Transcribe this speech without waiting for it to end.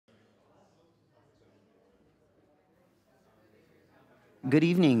Good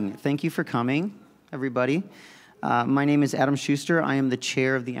evening. Thank you for coming, everybody. My name is Adam Schuster. I am the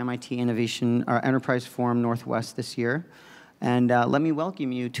chair of the MIT Enterprise Forum Northwest this year. And let me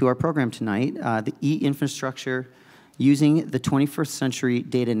welcome you to our program tonight, the E-Infrastructure, using the 21st Century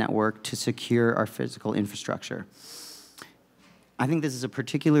Data Network to secure our physical infrastructure. I think this is a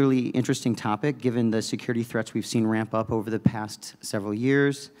particularly interesting topic given the security threats we've seen ramp up over the past several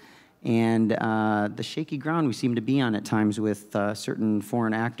years and the shaky ground we seem to be on at times with certain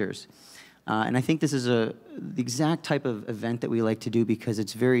foreign actors. And I think this is the exact type of event that we like to do because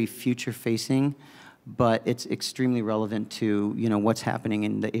it's very future-facing, but it's extremely relevant to what's happening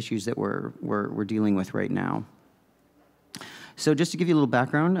and the issues that we're dealing with right now. So just to give you a little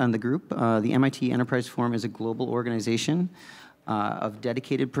background on the group, the MIT Enterprise Forum is a global organization of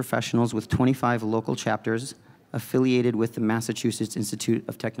dedicated professionals with 25 local chapters affiliated with the Massachusetts Institute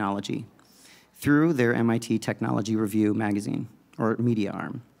of Technology through their MIT Technology Review magazine, or media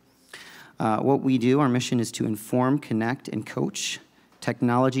arm. What we do, our mission is to inform, connect, and coach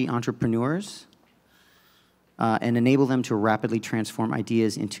technology entrepreneurs and enable them to rapidly transform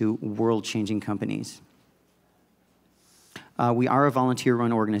ideas into world-changing companies. We are a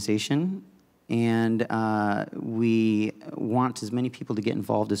volunteer-run organization, and we want as many people to get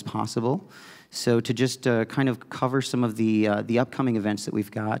involved as possible. So to just kind of cover some of the upcoming events that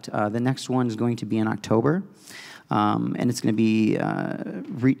we've got, the next one is going to be in October, and it's going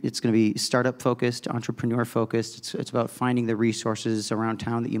to be startup focused, entrepreneur focused. It's about finding the resources around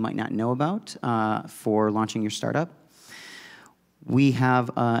town that you might not know about for launching your startup. We have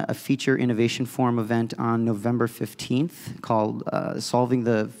a feature innovation forum event on November 15th called Solving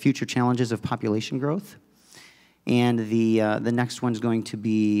the Future Challenges of Population Growth. And the next one's going to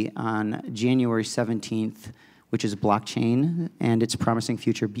be on January 17th, which is blockchain and its promising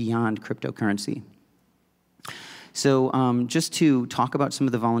future beyond cryptocurrency. So just to talk about some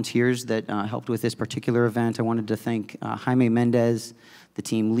of the volunteers that helped with this particular event, I wanted to thank Jaime Mendez, the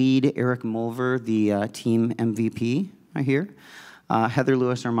team lead, Eric Mulver, the team MVP right here, Heather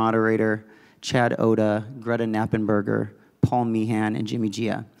Lewis, our moderator, Chad Oda, Greta Knappenberger, Paul Meehan, and Jimmy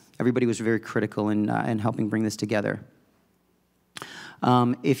Gia. Everybody was very critical in helping bring this together.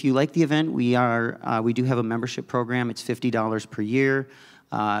 If you like the event, we do have a membership program. It's $50 per year.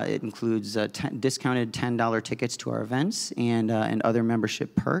 It includes discounted $10 tickets to our events and other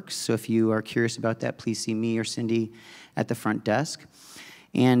membership perks. So if you are curious about that, please see me or Cindy at the front desk.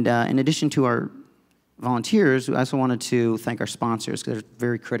 And in addition to our volunteers, I also wanted to thank our sponsors because they're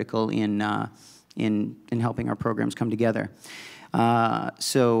very critical in helping our programs come together.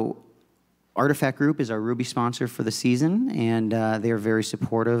 So Artifact Group is our Ruby sponsor for the season, and they are very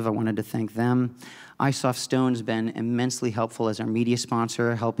supportive. I wanted to thank them. iSoft Stone's been immensely helpful as our media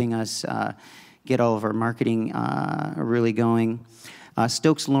sponsor, helping us get all of our marketing really going.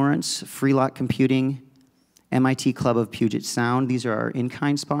 Stokes Lawrence, Freelot Computing, MIT Club of Puget Sound. These are our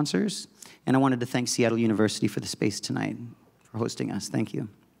in-kind sponsors. And I wanted to thank Seattle University for the space tonight, for hosting us. Thank you.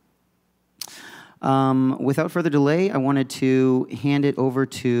 Without further delay, I wanted to hand it over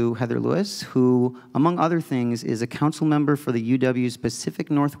to Heather Lewis, who, among other things, is a council member for the UW's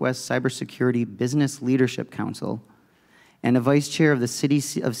Pacific Northwest Cybersecurity Business Leadership Council and a vice chair of the City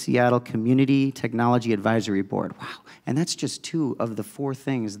of Seattle Community Technology Advisory Board. Wow. And that's just 2 of the 4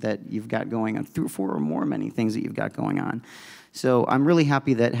 things that you've got going on, 3 or 4 or more many things that you've got going on. So I'm really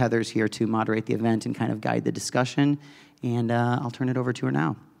happy that Heather's here to moderate the event and kind of guide the discussion, and I'll turn it over to her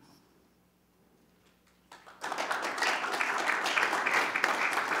now.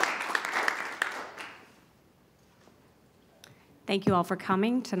 Thank you all for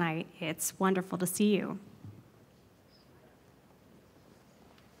coming tonight. It's wonderful to see you.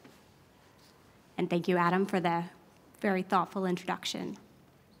 And thank you, Adam, for the very thoughtful introduction.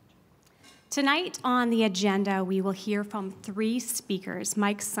 Tonight on the agenda, we will hear from 3 speakers,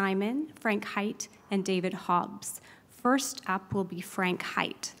 Mike Simon, Frank Hite, and David Hobbs. First up will be Frank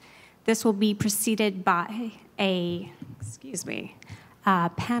Hite. This will be preceded by a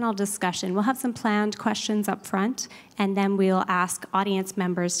panel discussion. We'll have some planned questions up front, and then we'll ask audience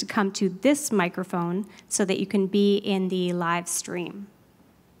members to come to this microphone so that you can be in the live stream.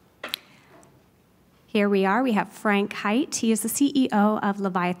 Here we are. We have Frank Hite. He is the CEO of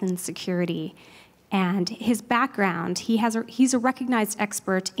Leviathan Security. And his background, he's a recognized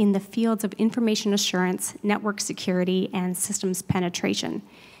expert in the fields of information assurance, network security, and systems penetration.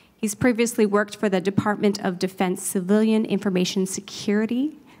 He's previously worked for the Department of Defense Civilian Information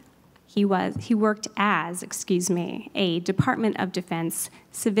Security He worked as, a Department of Defense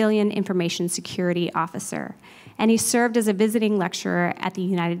Civilian Information Security Officer, and he served as a visiting lecturer at the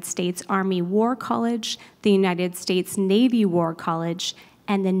United States Army War College, the United States Navy War College,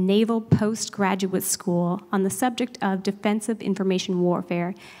 and the Naval Postgraduate School on the subject of defensive information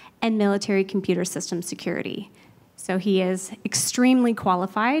warfare and military computer system security. So he is extremely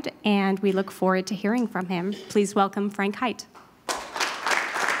qualified, and we look forward to hearing from him. Please welcome Frank Hite.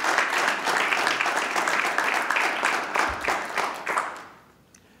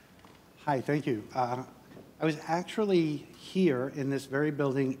 Hi, thank you. I was actually here in this very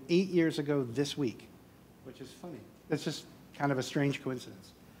building 8 years ago this week, which is funny. It's just kind of a strange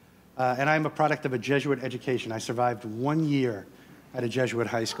coincidence. And I'm a product of a Jesuit education. I survived 1 year at a Jesuit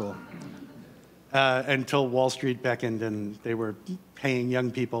high school until Wall Street beckoned and they were paying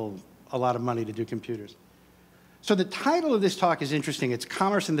young people a lot of money to do computers. So the title of this talk is interesting. It's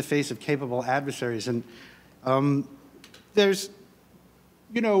Commerce in the Face of Capable Adversaries. And there's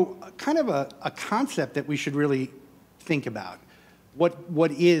kind of a concept that we should really think about.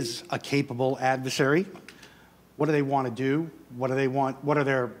 What is a capable adversary? What do they want to do? What do they want? What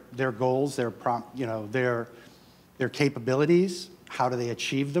are their goals, their capabilities? How do they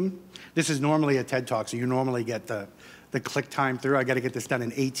achieve them? This is normally a TED Talk, so you normally get the click time through. I got to get this done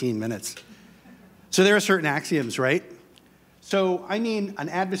in 18 minutes. So there are certain axioms, right? So, I mean, an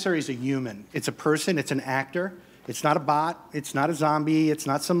adversary is a human. It's a person, it's an actor. It's not a bot, it's not a zombie, it's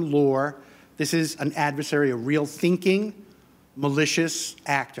not some lore. This is an adversary, a real thinking, malicious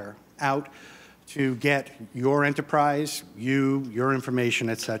actor out to get your enterprise, your information,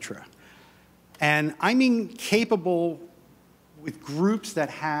 etc. And I mean capable with groups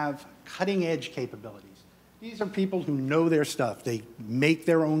that have cutting-edge capabilities. These are people who know their stuff. They make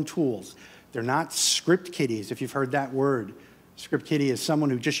their own tools. They're not script kiddies, if you've heard that word. Script kiddie is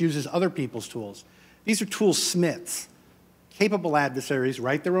someone who just uses other people's tools. These are toolsmiths. Capable adversaries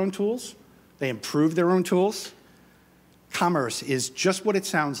write their own tools. They improve their own tools. Commerce is just what it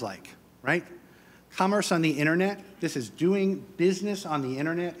sounds like, right? Commerce on the internet, this is doing business on the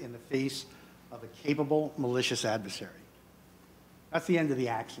internet in the face of a capable, malicious adversary. That's the end of the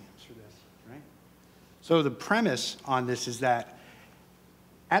axioms for this, right? So the premise on this is that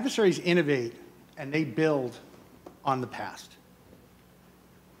adversaries innovate and they build on the past.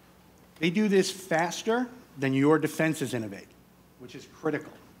 They do this faster than your defenses innovate, which is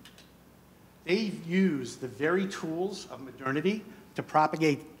critical. They use the very tools of modernity to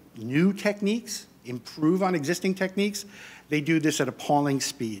propagate new techniques, improve on existing techniques. They do this at appalling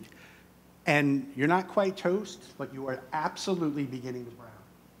speed. And you're not quite toast, but you are absolutely beginning to brown.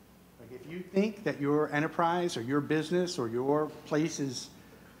 Like if you think that your enterprise or your business or your place is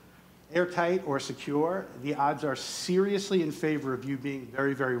airtight or secure, the odds are seriously in favor of you being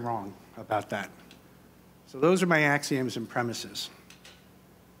very, very wrong about that. So those are my axioms and premises.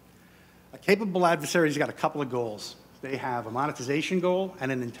 A capable adversary's got a couple of goals. They have a monetization goal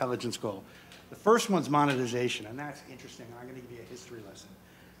and an intelligence goal. The first one's monetization, and that's interesting. I'm going to give you a history lesson.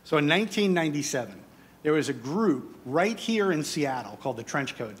 So in 1997, there was a group right here in Seattle called the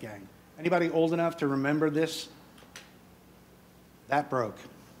Trenchcoat Gang. Anybody old enough to remember this? That broke.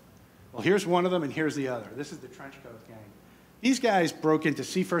 Well, here's one of them, and here's the other. This is the Trenchcoat Gang. These guys broke into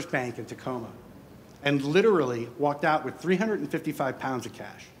Seafirst Bank in Tacoma and literally walked out with 355 pounds of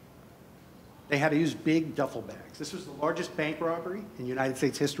cash. They had to use big duffel bags. This was the largest bank robbery in United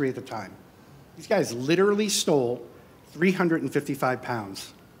States history at the time. These guys literally stole 355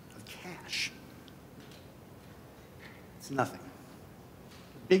 pounds of cash. It's nothing.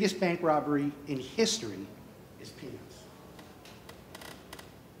 The biggest bank robbery in history is peanuts.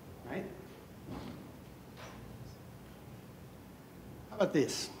 Right? How about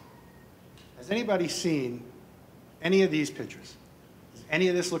this? Has anybody seen any of these pictures? Does any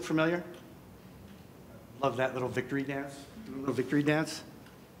of this look familiar? Love that little victory dance. Little victory dance.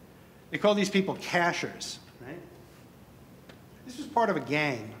 They call these people cashers, right? This was part of a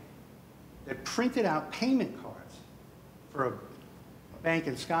gang that printed out payment cards for a bank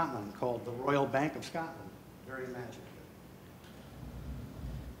in Scotland called the Royal Bank of Scotland. Very imaginative.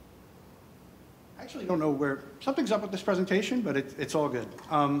 I actually don't know where, something's up with this presentation, but it's all good.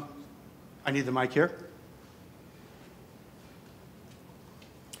 I need the mic here.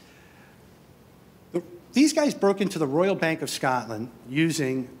 These guys broke into the Royal Bank of Scotland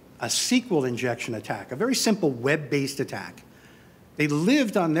using a SQL injection attack, a very simple web-based attack. They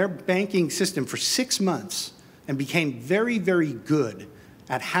lived on their banking system for 6 months and became very, very good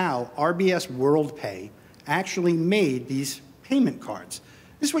at how RBS WorldPay actually made these payment cards.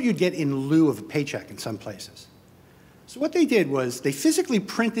 This is what you'd get in lieu of a paycheck in some places. So what they did was they physically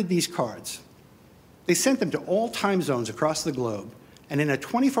printed these cards. They sent them to all time zones across the globe, and in a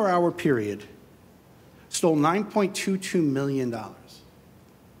 24-hour period, stole $9.22 million.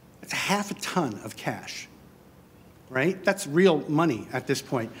 That's half a ton of cash, right? That's real money at this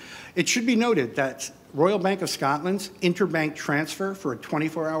point. It should be noted that Royal Bank of Scotland's interbank transfer for a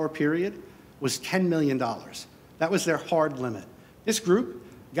 24-hour period was $10 million. That was their hard limit. This group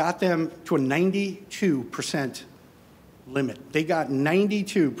got them to a 92% limit. They got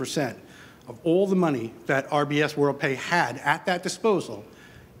 92% of all the money that RBS WorldPay had at that disposal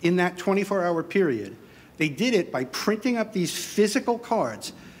in that 24-hour period. They did it by printing up these physical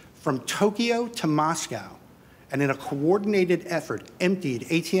cards from Tokyo to Moscow, and in a coordinated effort, emptied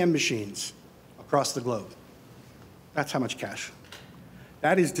ATM machines across the globe. That's how much cash.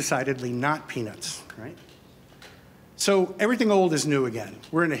 That is decidedly not peanuts, right? So everything old is new again.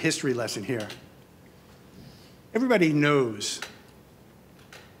 We're in a history lesson here. Everybody knows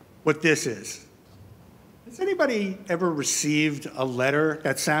what this is. Has anybody ever received a letter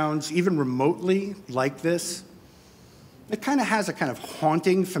that sounds even remotely like this? It kind of has a kind of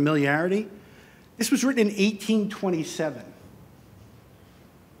haunting familiarity. This was written in 1827.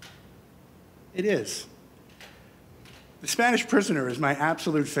 It is. The Spanish Prisoner is my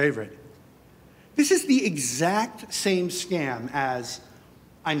absolute favorite. This is the exact same scam as,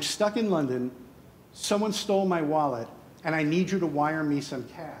 I'm stuck in London, someone stole my wallet, and I need you to wire me some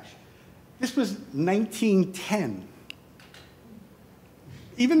cash. This was 1910.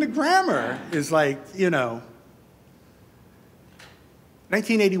 Even the grammar is like, you know.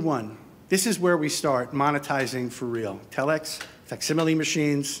 1981, this is where we start monetizing for real. Telex, facsimile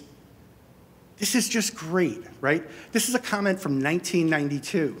machines. This is just great, right? This is a comment from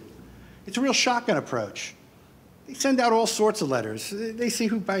 1992. It's a real shotgun approach. They send out all sorts of letters. They see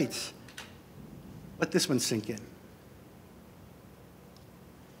who bites. Let this one sink in.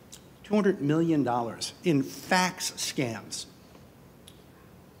 $200 million in fax scams.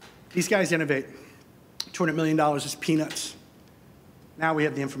 These guys innovate. $200 million is peanuts. Now we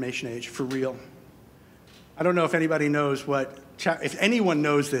have the information age, for real. I don't know if anybody knows what, if anyone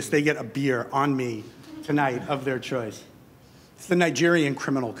knows this, they get a beer on me tonight of their choice. It's the Nigerian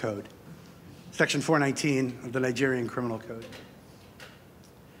Criminal Code, Section 419 of the Nigerian Criminal Code.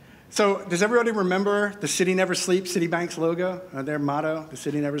 So does everybody remember the City Never Sleeps, Citibank's logo, their motto, the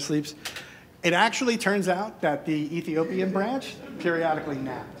City Never Sleeps? It actually turns out that the Ethiopian branch periodically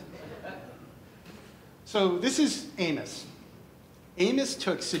napped. So this is Amos. Amos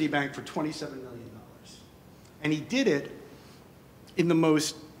took Citibank for $27 million, and he did it in the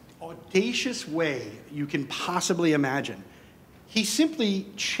most audacious way you can possibly imagine. He simply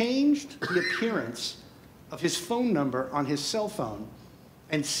changed the appearance of his phone number on his cell phone,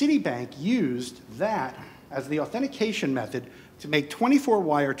 and Citibank used that as the authentication method to make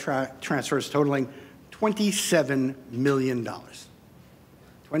 24-wire transfers totaling $27 million.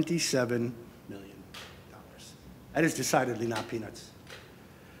 $27 million. That is decidedly not peanuts.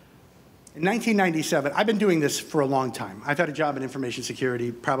 In 1997, I've been doing this for a long time. I've had a job in information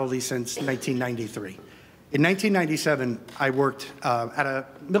security probably since 1993. In 1997, I worked at a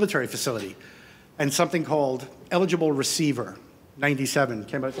military facility, and something called Eligible Receiver 97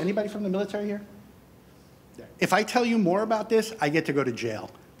 came out. Anybody from the military here? If I tell you more about this, I get to go to jail.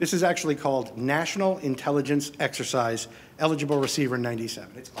 This is actually called National Intelligence Exercise Eligible Receiver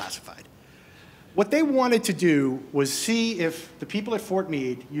 97. It's classified. What they wanted to do was see if the people at Fort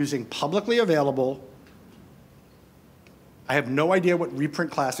Meade, using publicly available, I have no idea what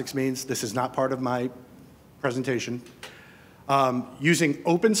reprint classics means. This is not part of my presentation. Using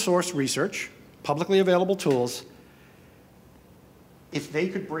open source research, publicly available tools, if they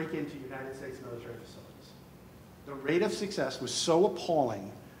could break into United States military facilities. The rate of success was so appalling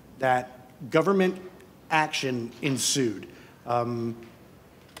that government action ensued.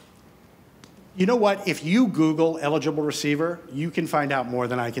 You know what? If you Google eligible receiver, you can find out more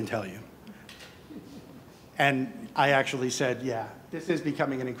than I can tell you. And I actually said, yeah, this is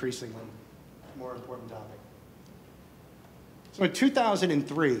becoming an increasingly more important topic. So in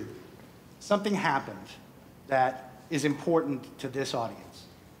 2003, something happened that is important to this audience.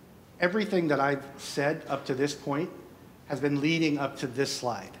 Everything that I've said up to this point has been leading up to this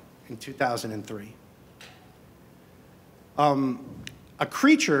slide in 2003. A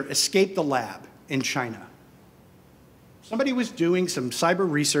creature escaped the lab in China. Somebody was doing some cyber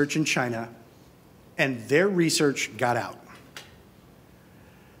research in China, and their research got out.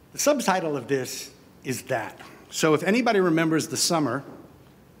 The subtitle of this is that. So if anybody remembers the summer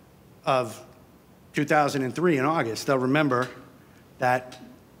of 2003 in August, they'll remember that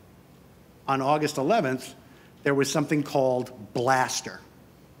on August 11th, there was something called Blaster.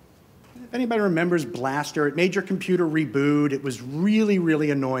 If anybody remembers Blaster, it made your computer reboot. It was really,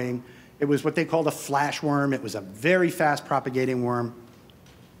 really annoying. It was what they called a flash worm. It was a very fast propagating worm.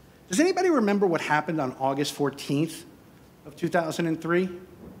 Does anybody remember what happened on August 14th of 2003?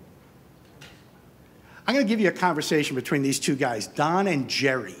 I'm going to give you a conversation between these two guys, Don and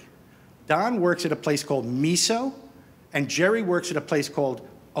Jerry. Don works at a place called Miso, and Jerry works at a place called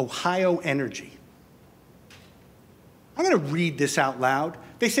Ohio Energy. I'm going to read this out loud.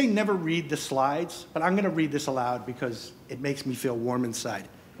 They say never read the slides, but I'm going to read this aloud because it makes me feel warm inside.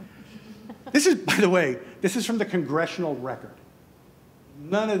 This is, by the way, this is from the Congressional Record.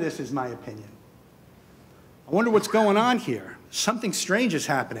 None of this is my opinion. I wonder what's going on here. Something strange is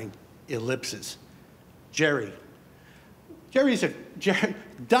happening. Ellipses. Jerry. Don is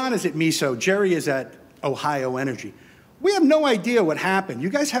at Miso. Jerry is at Ohio Energy. We have no idea what happened. You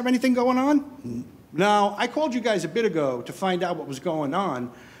guys have anything going on? No. I called you guys a bit ago to find out what was going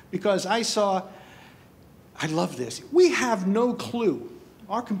on because I love this. We have no clue.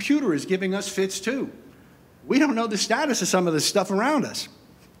 Our computer is giving us fits too. We don't know the status of some of the stuff around us.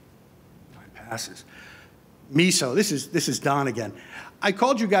 Time passes. Miso, this is Don again. I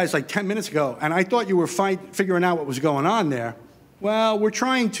called you guys like 10 minutes ago, and I thought you were figuring out what was going on there. Well, we're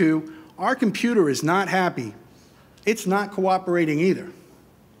trying to. Our computer is not happy. It's not cooperating either.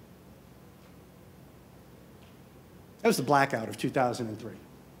 That was the blackout of 2003.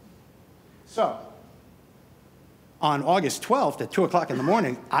 So, on August 12th at 2 o'clock in the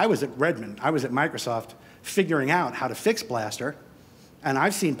morning, I was at Redmond. I was at Microsoft figuring out how to fix Blaster, and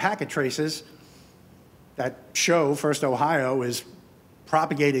I've seen packet traces that show First Ohio is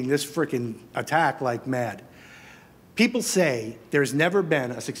propagating this frickin' attack like mad. People say there's never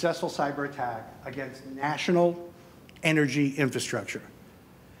been a successful cyber attack against national energy infrastructure.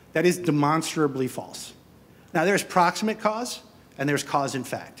 That is demonstrably false. Now, there's proximate cause, and there's cause in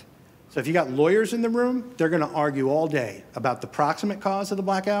fact. So if you got lawyers in the room, they're going to argue all day about the proximate cause of the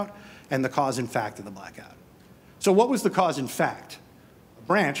blackout and the cause in fact of the blackout. So what was the cause in fact? A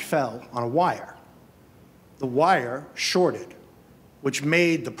branch fell on a wire. The wire shorted, which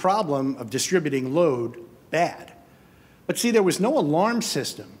made the problem of distributing load bad. But see, there was no alarm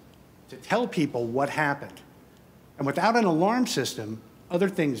system to tell people what happened. And without an alarm system, other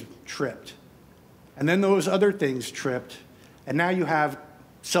things tripped. And then those other things tripped, and now you have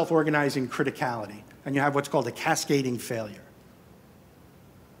self-organizing criticality, and you have what's called a cascading failure.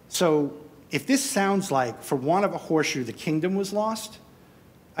 So if this sounds like, for want of a horseshoe, the kingdom was lost,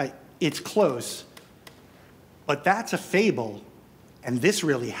 it's close, but that's a fable, and this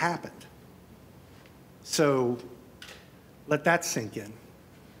really happened. So let that sink in.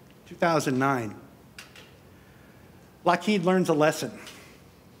 2009. Lockheed learns a lesson.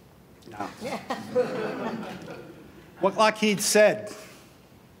 No. What Lockheed said,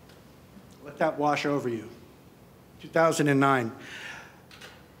 let that wash over you. 2009.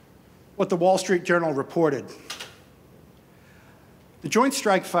 What the Wall Street Journal reported. The Joint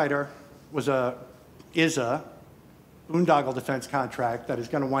Strike Fighter is a boondoggle defense contract that is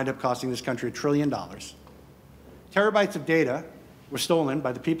going to wind up costing this country $1 trillion. Terabytes of data were stolen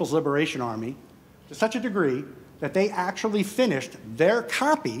by the People's Liberation Army to such a degree that they actually finished their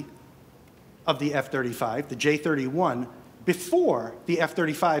copy of the F-35, the J-31, before the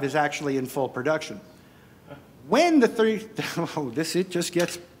F-35 is actually in full production. When it just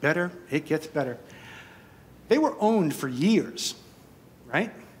gets better, it gets better. They were owned for years,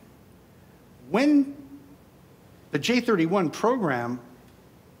 right? When the J-31 program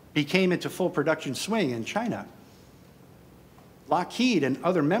became into full production swing in China, Lockheed and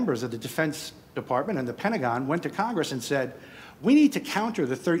other members of the Defense Department and the Pentagon went to Congress and said, we need to counter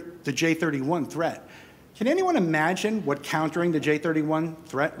the J-31 threat. Can anyone imagine what countering the J-31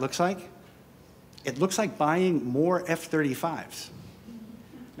 threat looks like? It looks like buying more F-35s.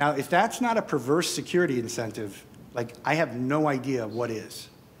 Now, if that's not a perverse security incentive, like, I have no idea what is.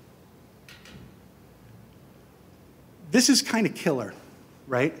 This is kind of killer,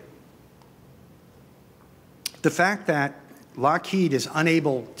 right? The fact that Lockheed is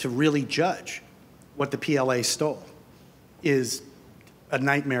unable to really judge what the PLA stole is a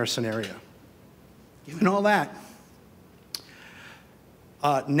nightmare scenario. Given all that,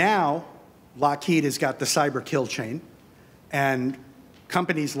 now Lockheed has got the cyber kill chain, and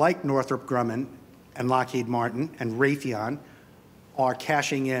companies like Northrop Grumman and Lockheed Martin and Raytheon are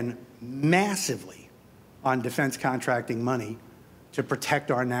cashing in massively on defense contracting money to protect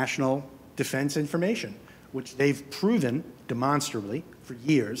our national defense information, which they've proven demonstrably for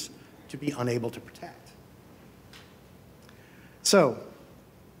years to be unable to protect.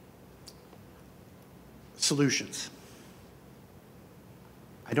 solutions.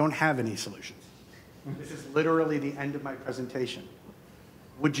 I don't have any solutions. This is literally the end of my presentation.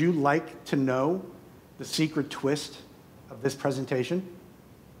 Would you like to know the secret twist of this presentation?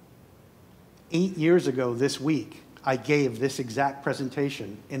 8 years ago this week, I gave this exact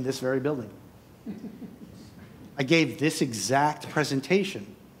presentation in this very building. I gave this exact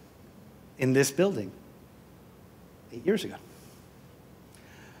presentation in this building 8 years ago.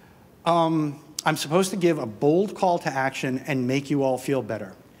 I'm supposed to give a bold call to action and make you all feel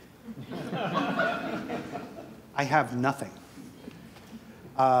better. I have nothing.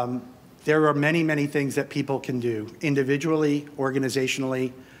 There are many, many things that people can do individually,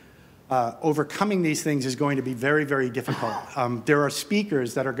 organizationally. Overcoming these things is going to be very, very difficult. There are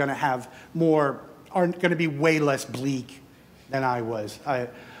speakers that are going to have are going to be way less bleak than I was. I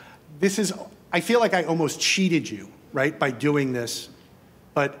feel like I almost cheated you, right, by doing this.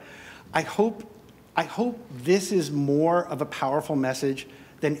 But I hope this is more of a powerful message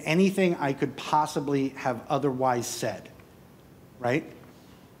than anything I could possibly have otherwise said, right?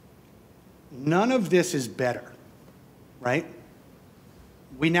 None of this is better, right?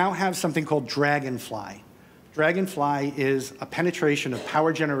 We now have something called Dragonfly. Dragonfly is a penetration of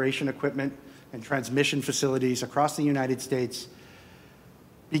power generation equipment and transmission facilities across the United States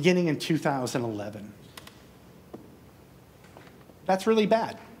beginning in 2011. That's really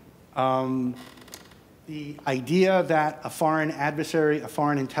bad. The idea that a foreign adversary, a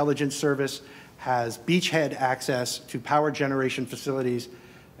foreign intelligence service, has beachhead access to power generation facilities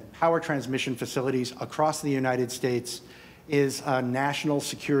and power transmission facilities across the United States is a national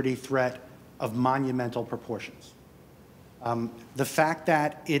security threat of monumental proportions. The fact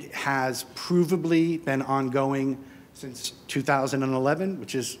that it has provably been ongoing since 2011,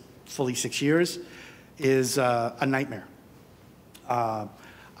 which is fully 6 years, is a nightmare.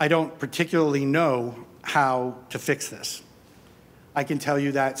 I don't particularly know how to fix this. I can tell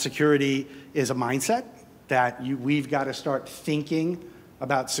you that security is a mindset, that we've got to start thinking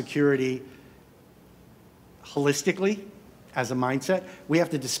about security holistically as a mindset. We have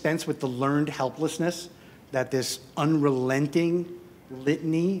to dispense with the learned helplessness that this unrelenting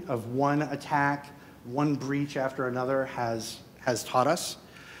litany of one attack, one breach after another has taught us.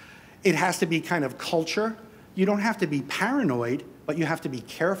 It has to be kind of culture. You don't have to be paranoid, but you have to be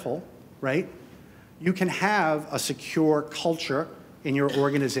careful, right? You can have a secure culture in your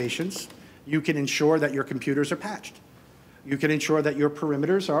organizations. You can ensure that your computers are patched. You can ensure that your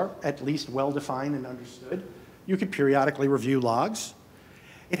perimeters are at least well-defined and understood. You can periodically review logs.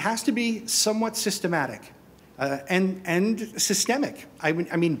 It has to be somewhat systematic and systemic. I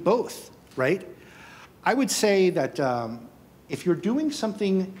mean both, right? I would say that if you're doing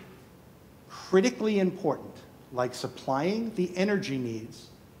something critically important, like supplying the energy needs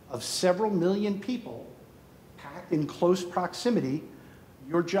of several million people packed in close proximity,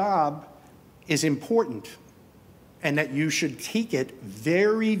 your job is important and that you should take it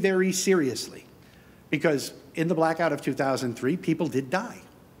very, very seriously. Because in the blackout of 2003, people did die.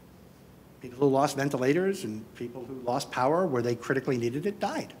 People who lost ventilators and people who lost power where they critically needed it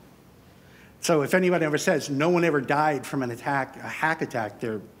died. So if anyone ever says no one ever died from an attack, a hack attack,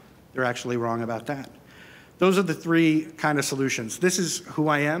 they're actually wrong about that. Those are the three kind of solutions. This is who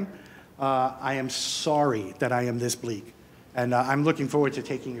I am. I am sorry that I am this bleak. And I'm looking forward to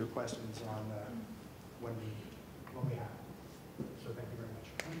taking your questions on when we have it. So thank you very much.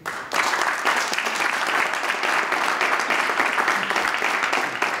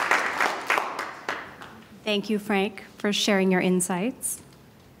 Thank you, Frank, for sharing your insights.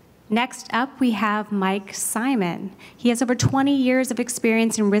 Next up, we have Mike Simon. He has over 20 years of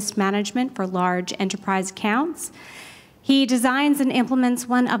experience in risk management for large enterprise accounts. He designs and implements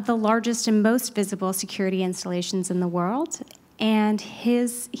one of the largest and most visible security installations in the world. And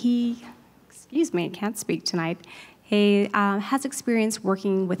he can't speak tonight. He has experience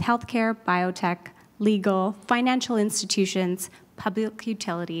working with healthcare, biotech, legal, financial institutions, public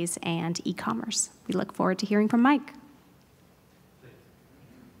utilities, and e-commerce. We look forward to hearing from Mike.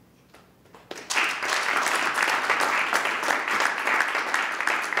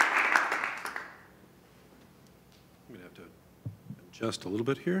 Just a little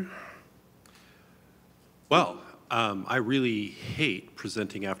bit here. Well, I really hate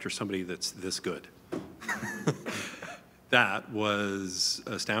presenting after somebody that's this good. That was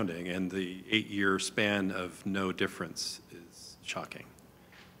astounding, and the 8-year span of no difference is shocking.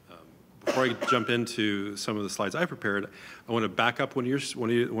 Before I jump into some of the slides I prepared, I want to back up one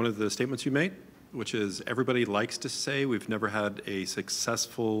of the statements you made, which is everybody likes to say we've never had a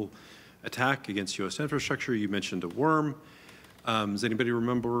successful attack against U.S. infrastructure. You mentioned a worm. Does anybody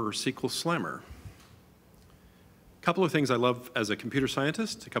remember SQL Slammer? A couple of things I love as a computer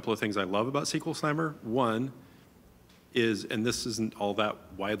scientist, a couple of things I love about SQL Slammer. One is, and this isn't all that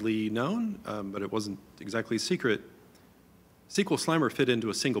widely known, but it wasn't exactly a secret, SQL Slammer fit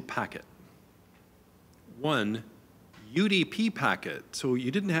into a single packet. One UDP packet, so you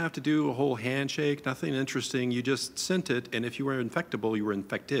didn't have to do a whole handshake, nothing interesting, you just sent it, and if you were infectable, you were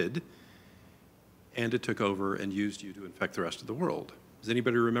infected, and it took over and used you to infect the rest of the world. Does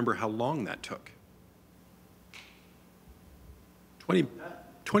anybody remember how long that took?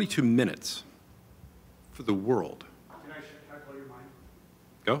 22 minutes for the world. Can I blow your mind?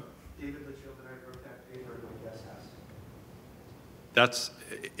 Go. David Litchfield and I wrote that paper in my guest house. That's,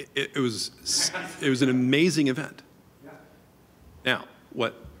 it was an amazing event. Yeah. Now,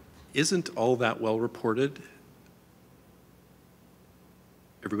 what isn't all that well reported,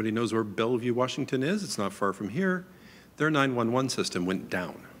 everybody knows where Bellevue, Washington is. It's not far from here. Their 911 system went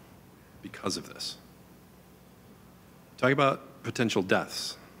down because of this. Talk about potential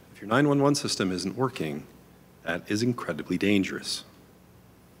deaths. If your 911 system isn't working, that is incredibly dangerous.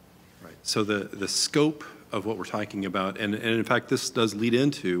 Right. So the scope of what we're talking about, and in fact, this does lead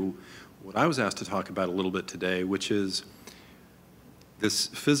into what I was asked to talk about a little bit today, which is this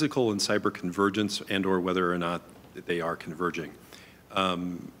physical and cyber convergence, and or whether or not they are converging.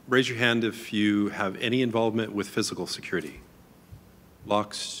 Raise your hand if you have any involvement with physical security.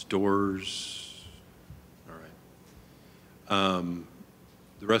 Locks, doors, all right.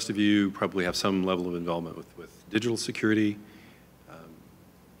 The rest of you probably have some level of involvement with digital security.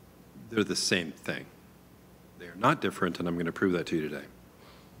 They're the same thing. They are not different, and I'm going to prove that to you today.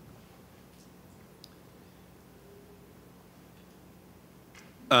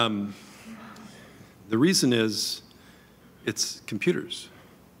 The reason is it's computers.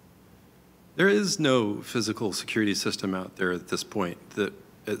 There is no physical security system out there at this point that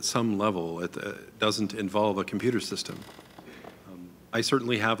at some level it doesn't involve a computer system. I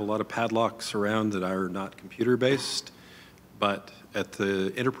certainly have a lot of padlocks around that are not computer-based, but at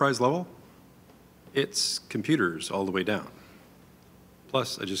the enterprise level, it's computers all the way down.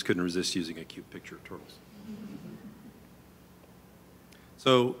 Plus, I just couldn't resist using a cute picture of turtles.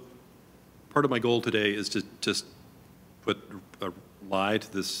 So part of my goal today is to just put a lie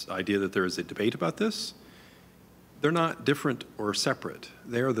to this idea that there is a debate about this. They're not different or separate.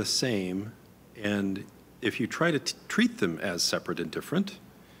 They are the same, and if you try to treat them as separate and different,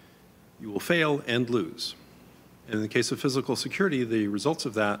 you will fail and lose. And in the case of physical security, the results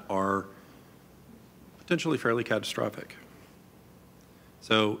of that are potentially fairly catastrophic.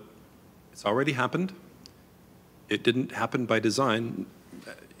 So it's already happened. It didn't happen by design.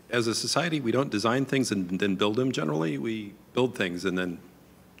 As a society, we don't design things and then build them generally. We build things and then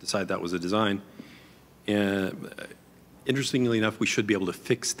decide that was a design. And interestingly enough, we should be able to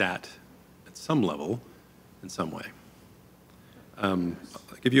fix that at some level in some way. I'll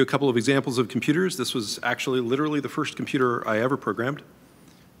give you a couple of examples of computers. This was actually literally the first computer I ever programmed.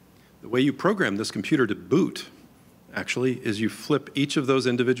 The way you program this computer to boot, actually, is you flip each of those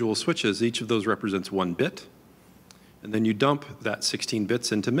individual switches. Each of those represents 1 bit. And then you dump that 16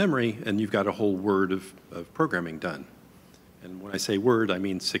 bits into memory, and you've got a whole word of programming done. And when I say word, I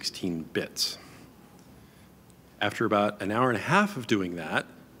mean 16 bits. After about an hour and a half of doing that,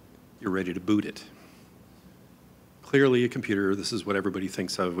 you're ready to boot it. Clearly a computer. This is what everybody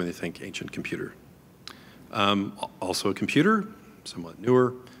thinks of when they think ancient computer. Also a computer, somewhat newer,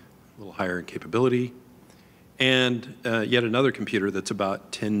 a little higher in capability. And yet another computer that's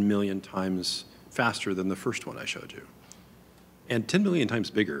about 10 million times faster than the first one I showed you. And 10 million times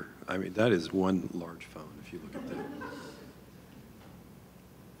bigger. I mean, that is one large phone if you look at that.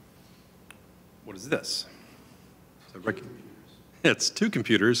 What is this? It's 2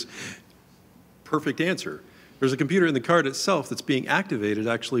 computers. Perfect answer. There's a computer in the card itself that's being activated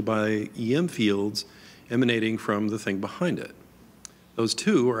actually by EM fields emanating from the thing behind it. Those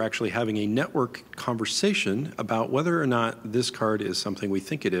 2 are actually having a network conversation about whether or not this card is something we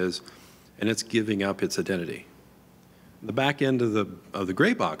think it is, and it's giving up its identity. The back end of the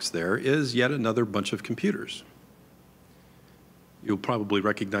gray box there is yet another bunch of computers. You'll probably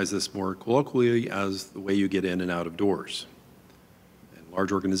recognize this more colloquially as the way you get in and out of doors. And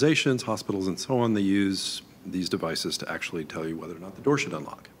large organizations, hospitals, and so on, they use these devices to actually tell you whether or not the door should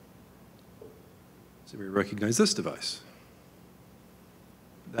unlock. So we recognize this device.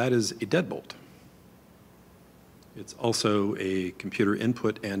 That is a deadbolt. It's also a computer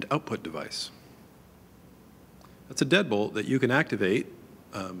input and output device. That's a deadbolt that you can activate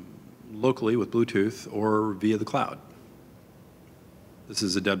locally with Bluetooth or via the cloud. This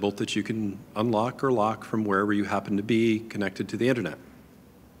is a deadbolt that you can unlock or lock from wherever you happen to be connected to the internet.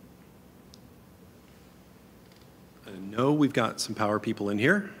 I know we've got some power people in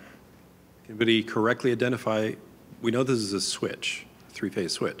here. Anybody correctly identify, we know this is a switch, a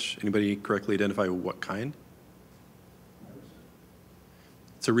three-phase switch. Anybody correctly identify what kind?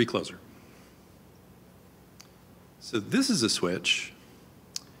 It's a recloser. So this is a switch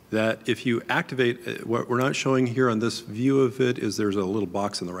that if you activate, what we're not showing here on this view of it is there's a little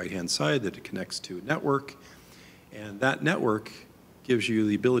box on the right-hand side that it connects to a network, and that network gives you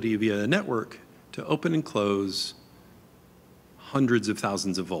the ability via a network to open and close hundreds of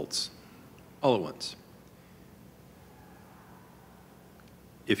thousands of volts all at once.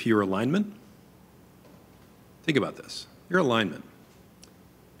 If you're a lineman, think about this. You're a lineman,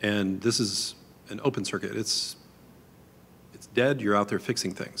 and this is an open circuit. It's dead, you're out there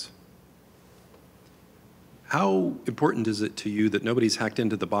fixing things. How important is it to you that nobody's hacked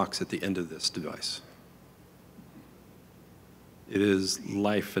into the box at the end of this device? It is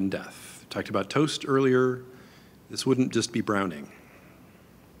life and death. Talked about toast earlier. This wouldn't just be browning.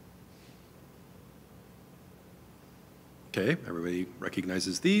 Okay, everybody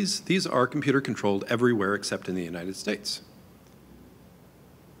recognizes these. These are computer controlled everywhere except in the United States.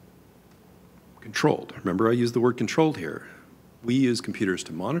 Controlled. Remember, I used the word controlled here. We use computers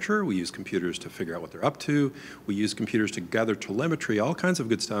to monitor. We use computers to figure out what they're up to. We use computers to gather telemetry, all kinds of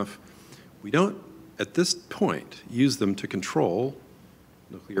good stuff. We don't, at this point, use them to control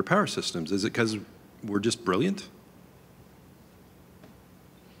nuclear power systems. Is it because we're just brilliant?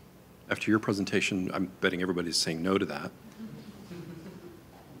 After your presentation, I'm betting everybody's saying no to that.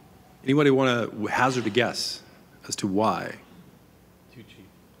 Anybody want to hazard a guess as to why? Too cheap.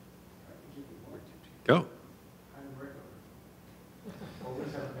 Go.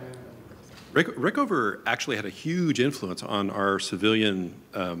 Rickover actually had a huge influence on our civilian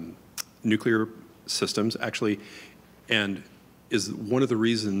nuclear systems, actually, and is one of the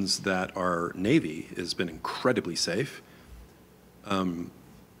reasons that our Navy has been incredibly safe.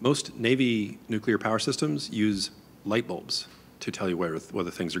 Most Navy nuclear power systems use light bulbs to tell you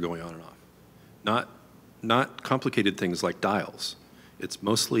whether things are going on and off. Not complicated things like dials. It's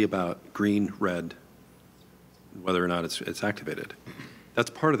mostly about green, red, whether or not it's activated. That's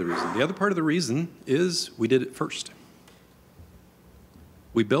part of the reason. The other part of the reason is we did it first.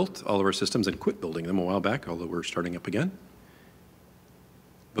 We built all of our systems and quit building them a while back, although we're starting up again,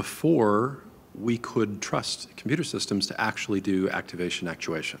 before we could trust computer systems to actually do activation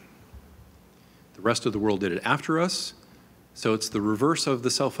actuation. The rest of the world did it after us, so it's the reverse of the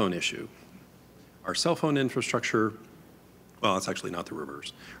cell phone issue. Our cell phone infrastructure, well, it's actually not the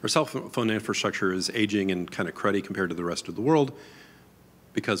reverse. Our cell phone infrastructure is aging and kind of cruddy compared to the rest of the world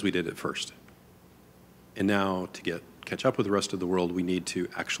because we did it first. And now to catch up with the rest of the world, we need to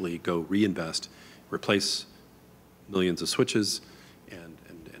actually go reinvest, replace millions of switches, and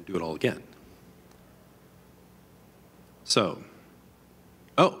do it all again. So,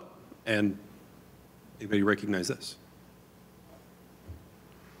 oh, and anybody recognize this?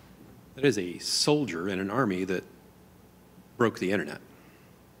 That is a soldier in an army that broke the internet.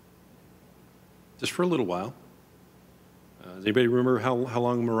 Just for a little while. Does anybody remember how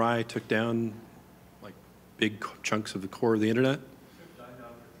long Mirai took down like big chunks of the core of the internet? It died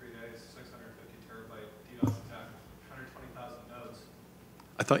down for 3 days, 650 terabyte DDoS attack, 120,000 nodes.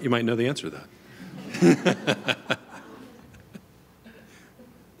 I thought you might know the answer to that.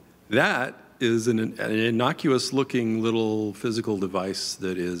 That is an innocuous-looking little physical device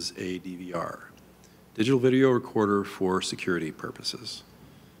that is a DVR, digital video recorder for security purposes.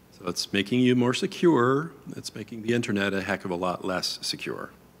 So it's making you more secure. It's making the internet a heck of a lot less secure.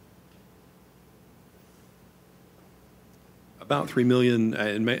 About 3 million,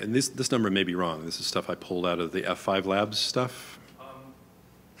 and this number may be wrong. This is stuff I pulled out of the F5 Labs stuff.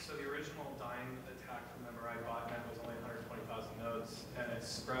 So the original Dyn attack from the Mirai botnet was only 120,000 nodes, and it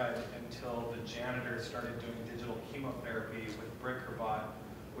spread until the janitor started doing digital chemotherapy with BrickerBot,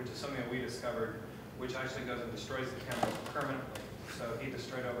 which is something that we discovered, which actually goes and destroys the cameras permanently. So he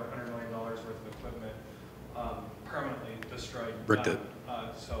destroyed over $100 million worth of equipment, permanently destroyed. Bricked it.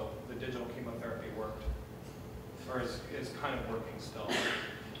 So the digital chemotherapy worked, or is kind of working still.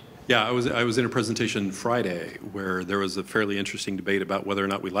 Yeah, I was in a presentation Friday where there was a fairly interesting debate about whether or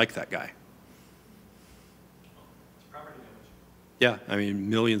not we like that guy. It's property damage. Yeah, I mean,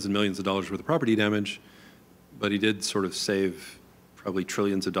 millions and millions of dollars worth of property damage, but he did sort of save probably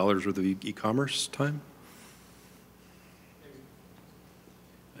trillions of dollars worth of e-commerce time.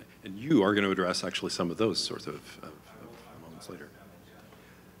 And you are going to address actually some of those sorts of moments later.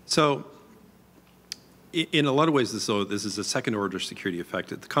 So in a lot of ways, this is a second-order security effect.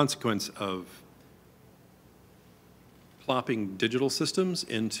 The consequence of plopping digital systems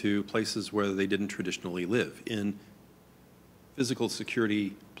into places where they didn't traditionally live, in physical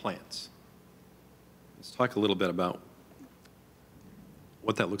security plants. Let's talk a little bit about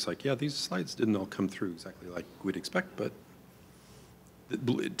what that looks like. Yeah, these slides didn't all come through exactly like we'd expect, but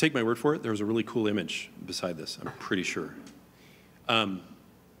take my word for it, there was a really cool image beside this, I'm pretty sure.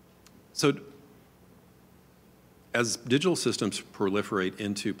 So as digital systems proliferate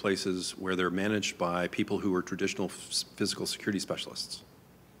into places where they're managed by people who are traditional physical security specialists,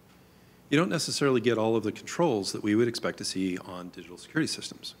 you don't necessarily get all of the controls that we would expect to see on digital security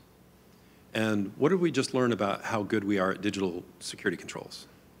systems. And what did we just learn about how good we are at digital security controls?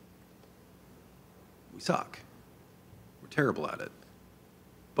 We suck. We're terrible at it.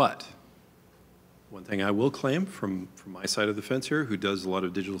 But one thing I will claim from my side of the fence here, who does a lot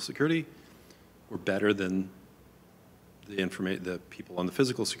of digital security, we're better than the people on the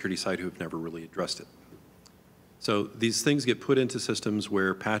physical security side who have never really addressed it. So these things get put into systems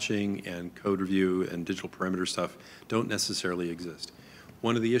where patching and code review and digital perimeter stuff don't necessarily exist.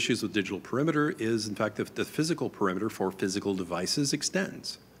 One of the issues with digital perimeter is, in fact, that the physical perimeter for physical devices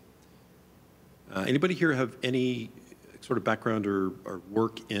extends. Anybody here have any sort of background or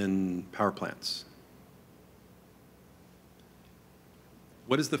work in power plants?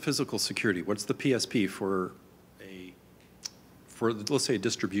 What is the physical security? What's the PSP for let's say, a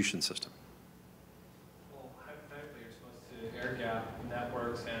distribution system? Well, hypothetically, you're supposed to air gap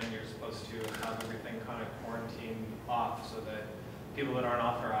networks, and you're supposed to have everything kind of quarantined off so that people that aren't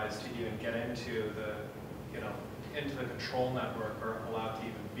authorized to even get into the control network are allowed to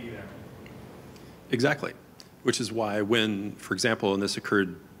even be there. Exactly, which is why when, for example, and this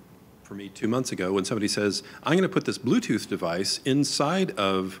occurred for me 2 months ago, when somebody says, I'm going to put this Bluetooth device inside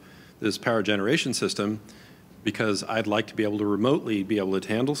of this power generation system because I'd like to be able to remotely be able to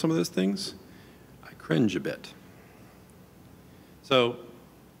handle some of those things, I cringe a bit. So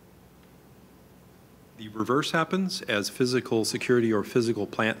the reverse happens as physical security or physical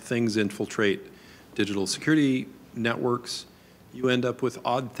plant things infiltrate digital security networks. You end up with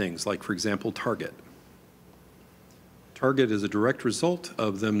odd things like, for example, Target. Target is a direct result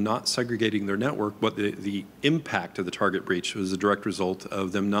of them not segregating their network. What the impact of the Target breach was a direct result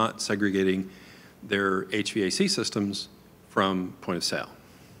of them not segregating their HVAC systems from point of sale.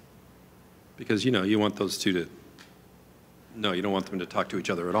 Because, you want those two to, no, you don't want them to talk to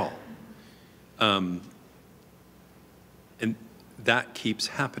each other at all. And that keeps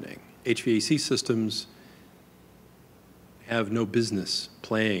happening. HVAC systems have no business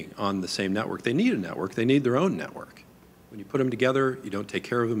playing on the same network. They need a network. They need their own network. When you put them together, you don't take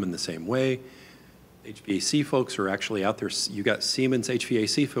care of them in the same way. HVAC folks are actually out there. You got Siemens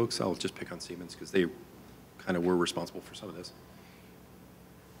HVAC folks. I'll just pick on Siemens because they kind of were responsible for some of this.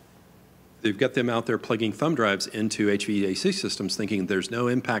 They've got them out there plugging thumb drives into HVAC systems thinking there's no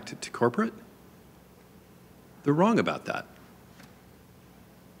impact to corporate. They're wrong about that.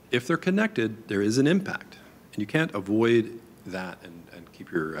 If they're connected, there is an impact. And you can't avoid that and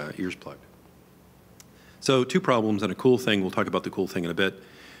keep your ears plugged. So 2 problems and a cool thing. We'll talk about the cool thing in a bit.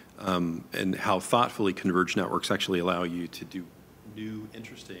 And how thoughtfully converged networks actually allow you to do new,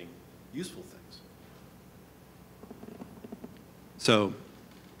 interesting, useful things. So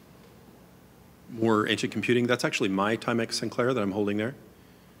more ancient computing. That's actually my Timex Sinclair that I'm holding there.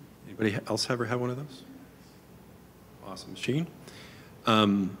 Anybody else ever have one of those? Awesome machine.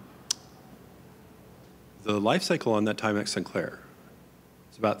 The life cycle on that Timex Sinclair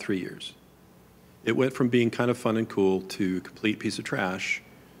is about 3 years. It went from being kind of fun and cool to a complete piece of trash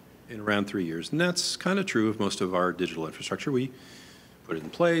in around 3 years. And that's kind of true of most of our digital infrastructure. We put it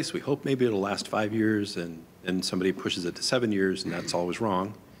in place, we hope maybe it'll last 5 years, and then somebody pushes it to 7 years, and that's always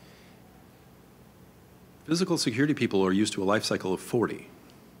wrong. Physical security people are used to a life cycle of 40.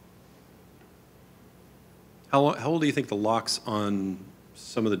 How old do you think the locks on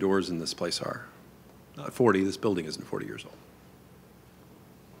some of the doors in this place are? Not 40, this building isn't 40 years old.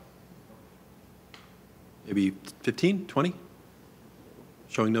 Maybe 15, 20?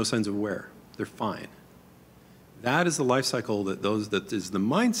 Showing no signs of wear. They're fine. That is the life cycle that is the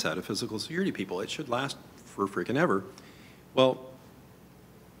mindset of physical security people. It should last for freaking ever. Well,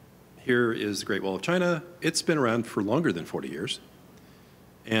 here is the Great Wall of China. It's been around for longer than 40 years.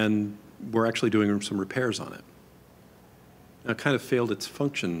 And we're actually doing some repairs on it. Now, it kind of failed its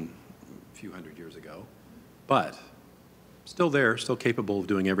function a few hundred years ago, but still there, still capable of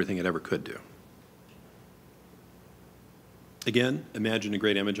doing everything it ever could do. Again, imagine a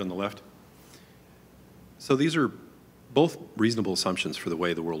great image on the left. So these are both reasonable assumptions for the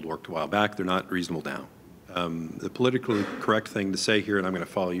way the world worked a while back. They're not reasonable now. The politically correct thing to say here, and I'm going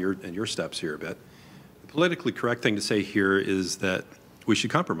to follow your steps here a bit, the politically correct thing to say here is that we should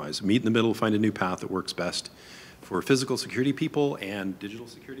compromise, meet in the middle, find a new path that works best for physical security people and digital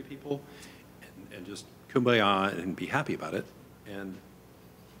security people, and just kumbaya and be happy about it. And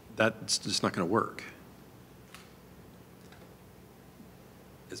that's just not going to work.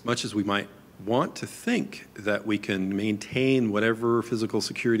 As much as we might want to think that we can maintain whatever physical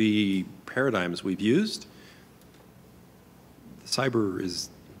security paradigms we've used, cyber is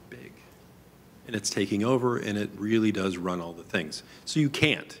big, and it's taking over, and it really does run all the things. So you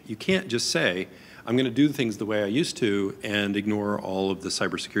can't just say, I'm going to do things the way I used to and ignore all of the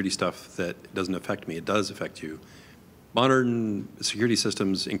cybersecurity stuff that doesn't affect me. It does affect you. Modern security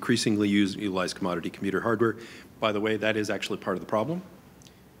systems increasingly utilize commodity computer hardware. By the way, that is actually part of the problem.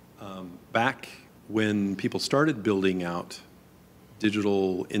 Back when people started building out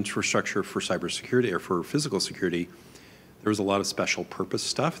digital infrastructure for cybersecurity or for physical security, there was a lot of special purpose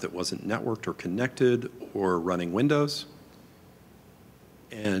stuff that wasn't networked or connected or running Windows.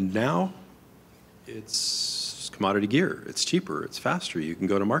 And now it's commodity gear. It's cheaper, it's faster. You can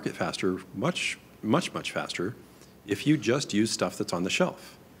go to market faster, much faster, if you just use stuff that's on the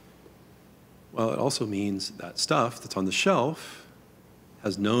shelf. Well, it also means that stuff that's on the shelf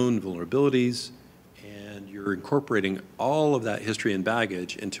has known vulnerabilities, and you're incorporating all of that history and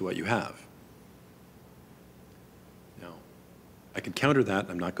baggage into what you have. Now, I could counter that,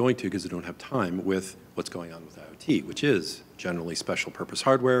 I'm not going to because I don't have time, with what's going on with IoT, which is generally special purpose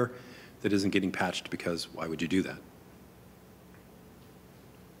hardware that isn't getting patched because why would you do that?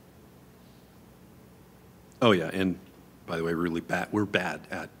 Oh yeah, and by the way, we're bad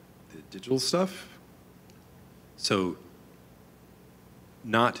at the digital stuff. So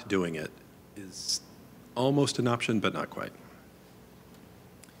not doing it is almost an option, but not quite.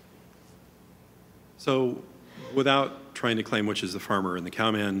 So without trying to claim which is the farmer and the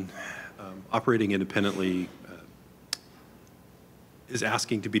cowman, operating independently is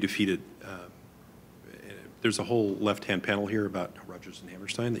asking to be defeated. There's a whole left-hand panel here about Rogers and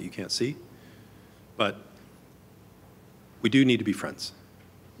Hammerstein that you can't see, but we do need to be friends.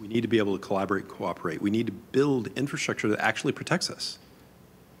 We need to be able to collaborate, cooperate. We need to build infrastructure that actually protects us.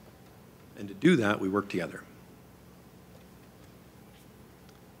 And to do that, we work together.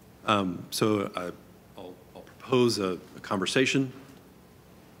 So I'll propose a conversation.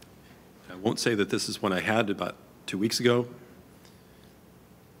 I won't say that this is one I had about 2 weeks ago.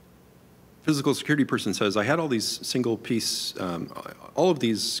 Physical security person says, I had all these single piece, all of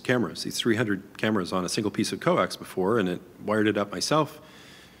these cameras, these 300 cameras on a single piece of coax before, and it wired it up myself.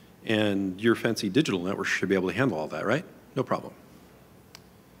 And your fancy digital network should be able to handle all that, right? No problem.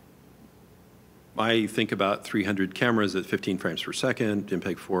 I think about 300 cameras at 15 frames per second,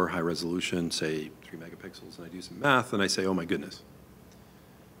 MPEG-4, high resolution, say 3 megapixels, and I do some math, and I say, oh my goodness.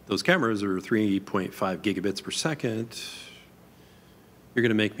 Those cameras are 3.5 gigabits per second. You're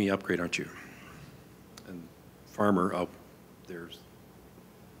going to make me upgrade, aren't you? And farmer, oh, there's,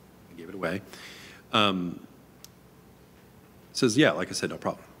 I gave it away, says, yeah, like I said, no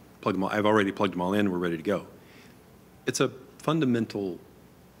problem. Plug them all. I've already plugged them all in. We're ready to go. It's a fundamental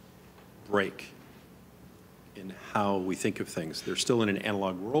break in how we think of things. They're still in an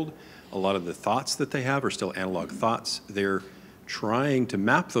analog world. A lot of the thoughts that they have are still analog thoughts. They're trying to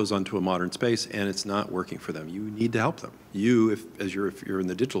map those onto a modern space, and it's not working for them. You need to help them. You, if you're in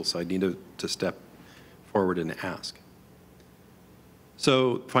the digital side, need to step forward and ask.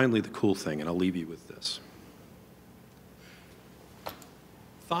 So finally, the cool thing, and I'll leave you with this.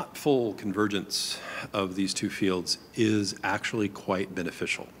 Thoughtful convergence of these two fields is actually quite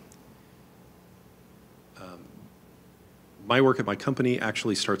beneficial. My work at my company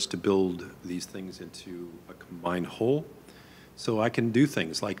actually starts to build these things into a combined whole. So I can do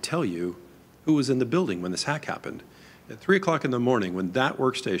things like tell you who was in the building when this hack happened. At 3 o'clock in the morning, when that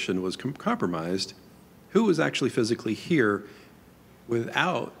workstation was compromised, who was actually physically here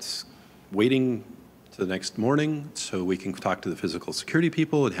without waiting to the next morning so we can talk to the physical security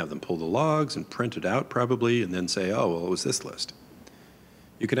people and have them pull the logs and print it out probably and then say, oh, well, it was this list.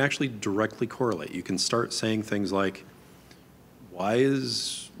 You can actually directly correlate. You can start saying things like, why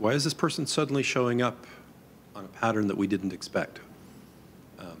is this person suddenly showing up on a pattern that we didn't expect?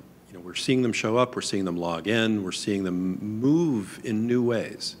 You know, we're seeing them show up, we're seeing them log in, we're seeing them move in new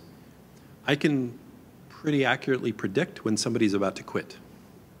ways. I can pretty accurately predict when somebody's about to quit.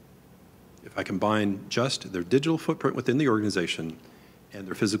 If I combine just their digital footprint within the organization and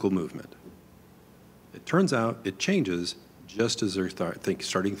their physical movement. It turns out it changes just as they're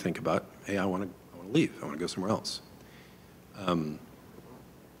starting to think about, hey, I want to leave, I want to go somewhere else.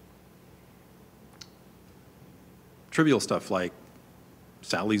 Trivial stuff like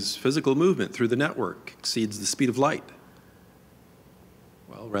Sally's physical movement through the network exceeds the speed of light.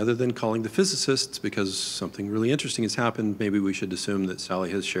 Well, rather than calling the physicists because something really interesting has happened, maybe we should assume that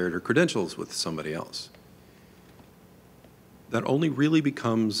Sally has shared her credentials with somebody else. That only really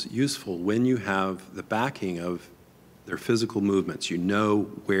becomes useful when you have the backing of their physical movements. You know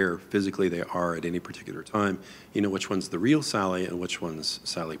where physically they are at any particular time. You know which one's the real Sally and which one's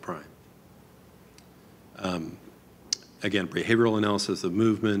Sally Prime. Again, behavioral analysis of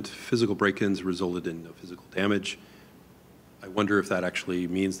movement, physical break-ins resulted in no physical damage. I wonder if that actually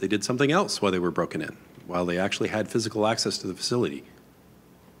means they did something else while they were broken in, while they actually had physical access to the facility.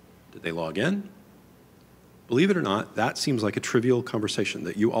 Did they log in? Believe it or not, that seems like a trivial conversation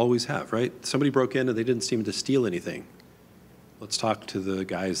that you always have, right? Somebody broke in and they didn't seem to steal anything. Let's talk to the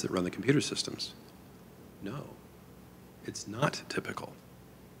guys that run the computer systems. No, it's not typical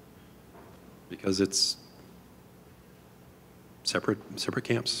because it's separate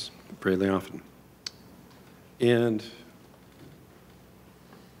camps fairly often. And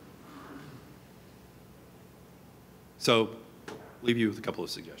so, leave you with a couple of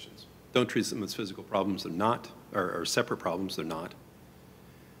suggestions. Don't treat them as physical problems. They're not, or separate problems. They're not.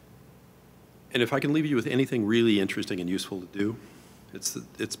 And if I can leave you with anything really interesting and useful to do,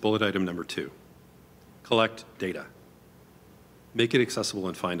 it's bullet item number 2. Collect data. Make it accessible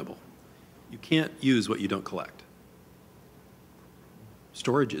and findable. You can't use what you don't collect.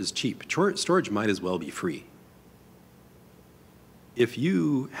 Storage is cheap. Storage might as well be free. If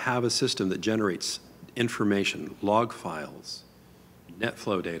you have a system that generates information, log files,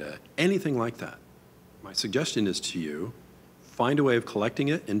 NetFlow data, anything like that, my suggestion is to you, find a way of collecting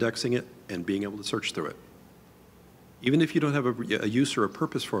it, indexing it, and being able to search through it. Even if you don't have a use or a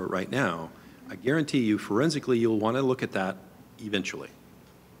purpose for it right now, I guarantee you forensically you'll want to look at that eventually.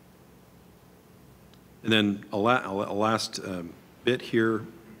 And then a last bit here,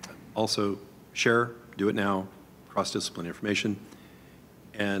 also share, do it now, cross-discipline information,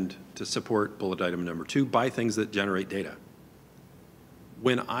 and to support bullet item number 2, buy things that generate data.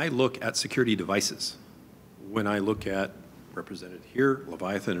 When I look at security devices, when I look at, represented here,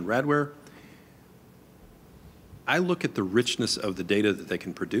 Leviathan and Radware, I look at the richness of the data that they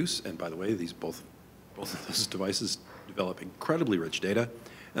can produce, and by the way, both of those devices develop incredibly rich data. And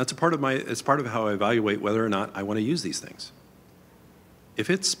that's it's part of how I evaluate whether or not I want to use these things. If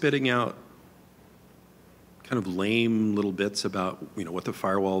it's spitting out kind of lame little bits about what the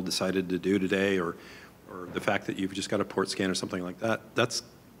firewall decided to do today, or the fact that you've just got a port scan or something like that, that's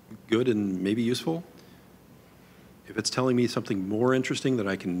good and maybe useful. If it's telling me something more interesting that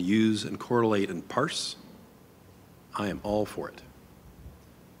I can use and correlate and parse, I am all for it.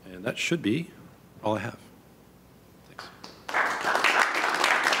 And that should be all I have. Thanks.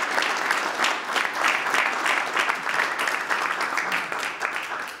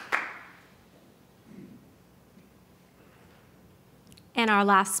 And our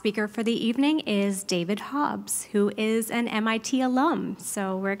last speaker for the evening is David Hobbs, who is an MIT alum.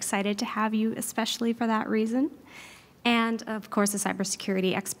 So we're excited to have you, especially for that reason. And of course, a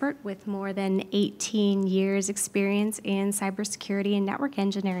cybersecurity expert with more than 18 years experience in cybersecurity and network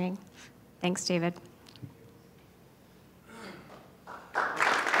engineering. Thanks, David.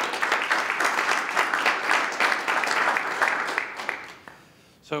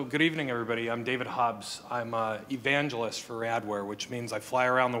 So good evening, everybody. I'm David Hobbs. I'm an evangelist for Radware, which means I fly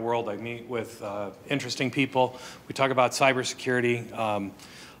around the world. I meet with interesting people. We talk about cybersecurity.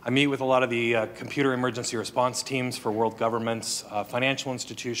 I meet with a lot of the computer emergency response teams for world governments, financial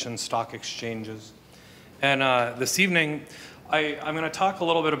institutions, stock exchanges. And this evening, I'm going to talk a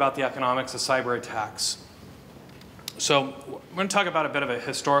little bit about the economics of cyber attacks. So I'm going to talk about a bit of a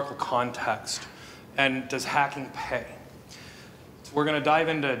historical context. And does hacking pay? We're going to dive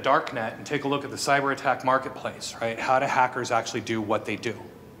into Darknet and take a look at the cyber attack marketplace, right? How do hackers actually do what they do?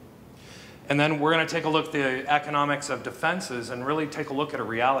 And then we're going to take a look at the economics of defenses and really take a look at a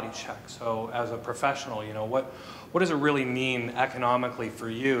reality check. So as a professional, what does it really mean economically for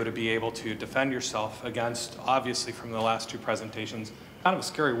you to be able to defend yourself against, obviously from the last 2 presentations, kind of a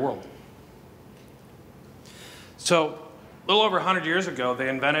scary world? So a little over 100 years ago, they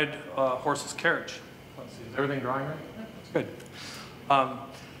invented horse's carriage. Let's see, is everything drawing right? That's good.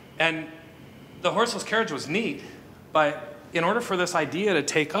 And the horseless carriage was neat, but in order for this idea to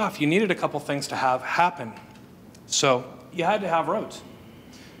take off, you needed a couple things to have happen. So you had to have roads.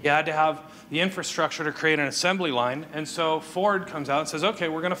 You had to have the infrastructure to create an assembly line. And so Ford comes out and says, okay,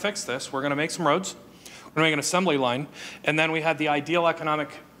 we're going to fix this. We're going to make some roads. We're going to make an assembly line. And then we had the ideal economic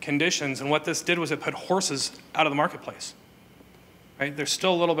conditions. And what this did was it put horses out of the marketplace. right? There's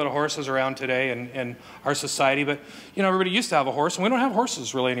still a little bit of horses around today in our society, but you know, everybody used to have a horse, and we don't have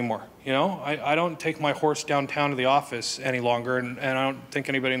horses really anymore. You know, I don't take my horse downtown to the office any longer, and I don't think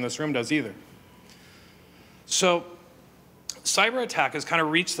anybody in this room does either. So cyber attack has kind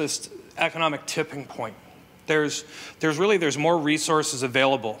of reached this economic tipping point. There's more resources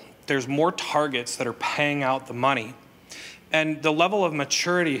available. There's more targets that are paying out the money. And the level of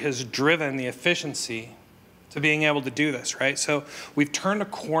maturity has driven the efficiency to being able to do this, right? So we've turned a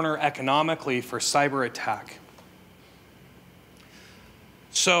corner economically for cyber attack.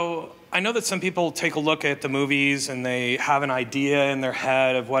 So I know that some people take a look at the movies and they have an idea in their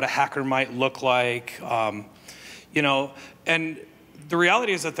head of what a hacker might look like, you know, and the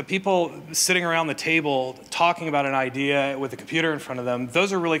reality is that the people sitting around the table talking about an idea with a computer in front of them,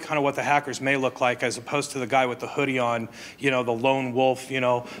 those are really kind of what the hackers may look like, as opposed to the guy with the hoodie on, you know, the lone wolf, you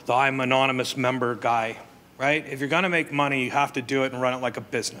know, the I'm anonymous member guy, right? If you're going to make money, you have to do it and run it like a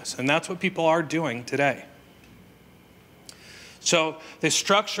business. And that's what people are doing today. So they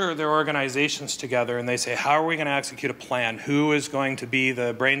structure their organizations together and they say, how are we going to execute a plan? Who is going to be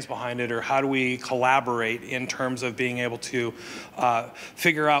the brains behind it, or how do we collaborate in terms of being able to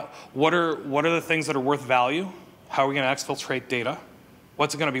figure out what are the things that are worth value? How are we going to exfiltrate data?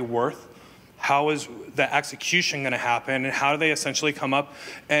 What's it going to be worth? How is the execution going to happen? And how do they essentially come up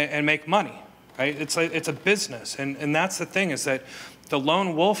and make money, right? It's a business. And that's the thing, is that the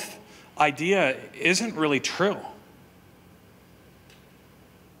lone wolf idea isn't really true.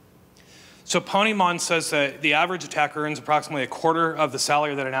 So Ponemon says that the average attacker earns approximately a quarter of the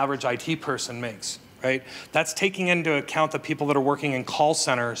salary that an average IT person makes, right? That's taking into account the people that are working in call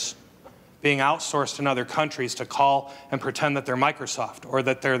centers being outsourced in other countries to call and pretend that they're Microsoft or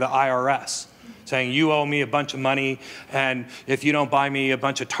that they're the IRS, saying, you owe me a bunch of money, and if you don't buy me a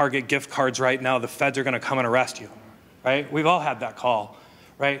bunch of Target gift cards right now, the feds are going to come and arrest you, right? We've all had that call.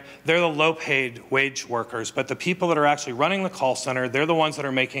 Right? They're the low-paid wage workers, but the people that are actually running the call center, they're the ones that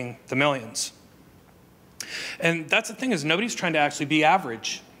are making the millions. And that's the thing, is nobody's trying to actually be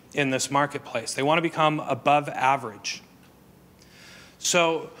average in this marketplace. They want to become above average.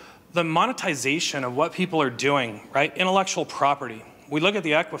 So the monetization of what people are doing, right? Intellectual property. We look at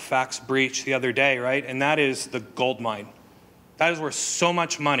the Equifax breach the other day, right? And that is the gold mine. That is worth so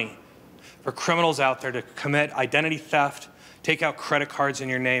much money for criminals out there to commit identity theft, take out credit cards in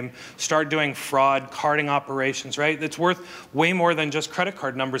your name, start doing fraud, carding operations, right? It's worth way more than just credit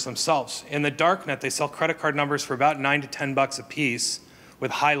card numbers themselves. In the darknet, they sell credit card numbers for about $9 to $10 a piece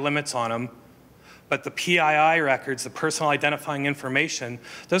with high limits on them. But the PII records, the personal identifying information,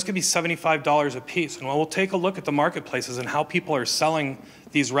 those could be $75 a piece. And we'll take a look at the marketplaces and how people are selling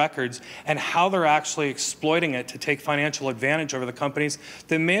these records and how they're actually exploiting it to take financial advantage over the companies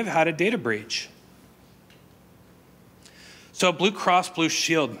that may have had a data breach. So Blue Cross Blue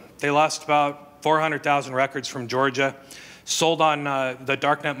Shield, they lost about 400,000 records from Georgia, sold on the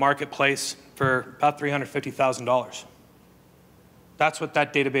darknet marketplace for about $350,000. That's what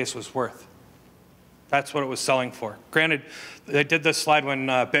that database was worth. That's what it was selling for. Granted, they did this slide when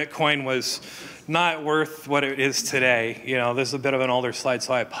Bitcoin was not worth what it is today. You know, this is a bit of an older slide,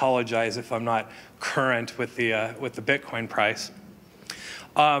 so I apologize if I'm not current with the Bitcoin price.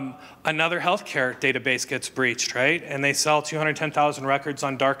 Another healthcare database gets breached, right? And they sell 210,000 records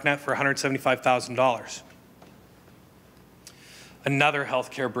on darknet for $175,000. Another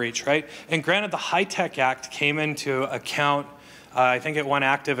healthcare breach, right? And granted, the HITECH Act came into account, I think it went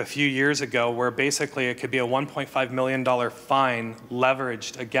active a few years ago, where basically it could be a $1.5 million fine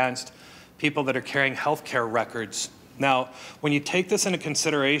leveraged against people that are carrying healthcare records. Now, when you take this into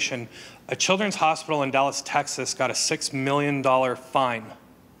consideration, a children's hospital in Dallas, Texas got a $6 million fine.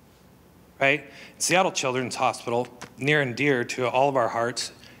 Right? Seattle Children's Hospital, near and dear to all of our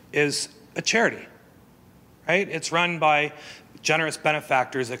hearts, is a charity. Right? It's run by generous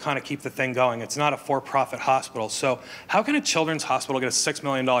benefactors that kind of keep the thing going. It's not a for-profit hospital. So how can a children's hospital get a $6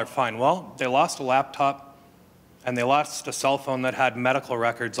 million fine? Well, they lost a laptop and they lost a cell phone that had medical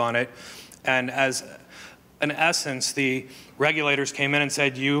records on it. And as in essence, the regulators came in and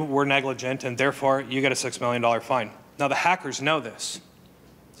said, you were negligent and therefore you get a $6 million fine. Now the hackers know this.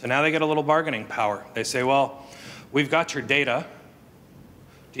 So now they get a little bargaining power. They say, well, we've got your data.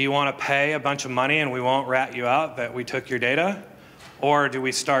 Do you want to pay a bunch of money and we won't rat you out that we took your data? Or do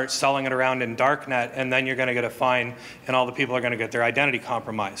we start selling it around in darknet and then you're going to get a fine and all the people are going to get their identity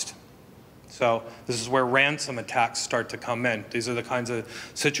compromised? So this is where ransom attacks start to come in. These are the kinds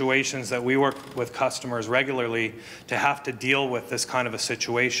of situations that we work with customers regularly to have to deal with this kind of a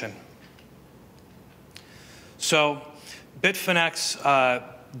situation. So Bitfinex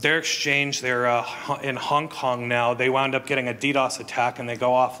their exchange, they're in Hong Kong now, they wound up getting a DDoS attack and they go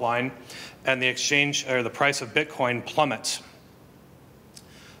offline, and the exchange, or the price of Bitcoin plummets.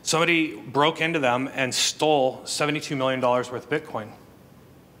 Somebody broke into them and stole $72 million worth of Bitcoin.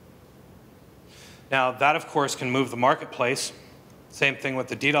 Now, that, of course, can move the marketplace. Same thing with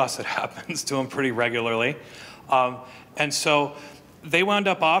the DDoS that happens to them pretty regularly. And so they wound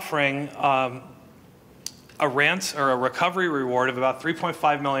up offering a recovery reward of about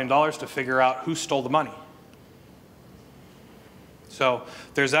 $3.5 million to figure out who stole the money. So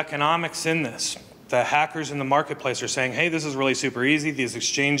there's economics in this. The hackers in the marketplace are saying, hey, this is really super easy. These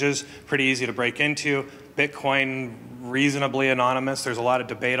exchanges, pretty easy to break into. Bitcoin, reasonably anonymous. There's a lot of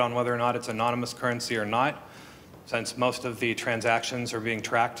debate on whether or not it's anonymous currency or not, since most of the transactions are being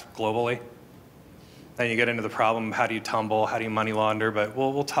tracked globally. Then you get into the problem, how do you tumble, how do you money launder, but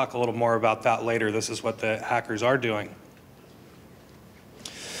we'll talk a little more about that later. This is what the hackers are doing.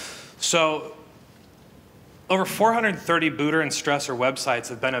 So over 430 booter and stressor websites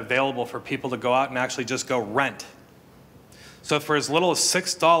have been available for people to go out and actually just go rent. So for as little as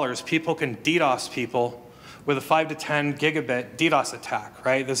 $6, people can DDoS people with a 5 to 10 gigabit DDoS attack,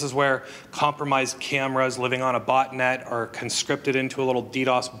 right? This is where compromised cameras living on a botnet are conscripted into a little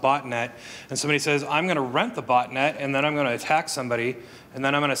DDoS botnet, and somebody says, I'm going to rent the botnet, and then I'm going to attack somebody, and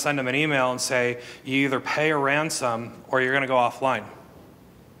then I'm going to send them an email and say, you either pay a ransom or you're going to go offline.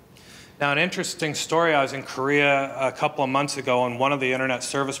 Now, an interesting story, I was in Korea a couple of months ago, and one of the internet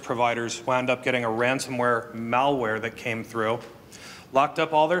service providers wound up getting a ransomware malware that came through, locked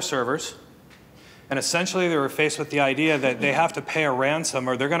up all their servers, and essentially they were faced with the idea that they have to pay a ransom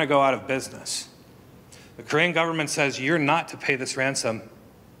or they're going to go out of business. The Korean government says, you're not to pay this ransom.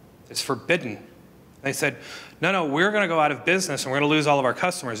 It's forbidden. They said, no, we're going to go out of business and we're going to lose all of our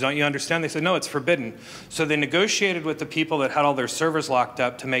customers. Don't you understand? They said, no, it's forbidden. So they negotiated with the people that had all their servers locked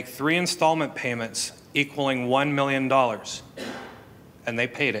up to make 3 installment payments equaling $1 million. And they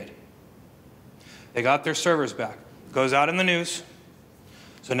paid it. They got their servers back. Goes out in the news.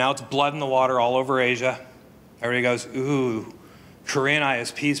 So now it's blood in the water all over Asia. Everybody goes, ooh, Korean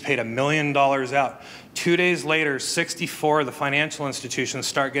ISPs paid $1 million out. 2 days later, 64 of the financial institutions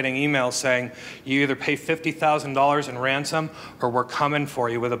start getting emails saying, you either pay $50,000 in ransom or we're coming for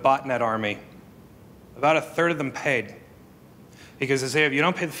you with a botnet army. About a third of them paid. Because they say, if you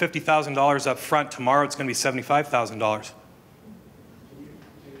don't pay the $50,000 up front, tomorrow it's going to be $75,000. Can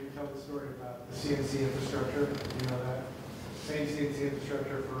you tell the story about the CNC infrastructure? You know that? Same CNC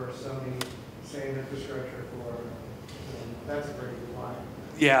infrastructure for Sony, same infrastructure for, that's a pretty good line.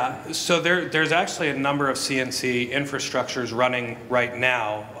 Yeah, so there's actually a number of CNC infrastructures running right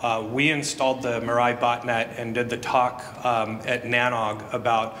now. We installed the Mirai botnet and did the talk at Nanog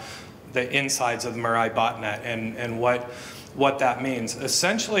about the insides of the Mirai botnet and what that means.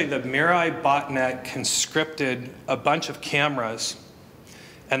 Essentially, the Mirai botnet conscripted a bunch of cameras,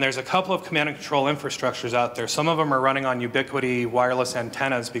 and there's a couple of command and control infrastructures out there. Some of them are running on Ubiquiti wireless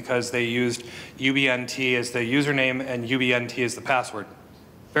antennas because they used UBNT as the username and UBNT as the password.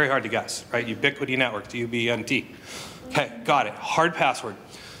 Very hard to guess, right? Ubiquiti Network, UBNT. Okay, got it. Hard password.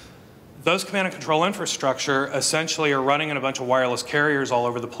 Those command and control infrastructure essentially are running in a bunch of wireless carriers all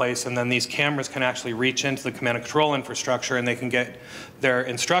over the place, and then these cameras can actually reach into the command and control infrastructure and they can get their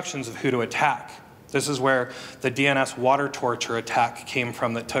instructions of who to attack. This is where the DNS water torture attack came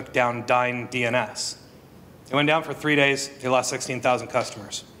from that took down Dyn DNS. It went down for 3 days, they lost 16,000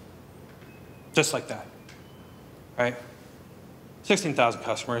 customers. Just like that, right? 16,000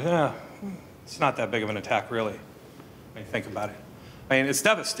 customers, yeah, it's not that big of an attack, really, when you think about it. I mean, it's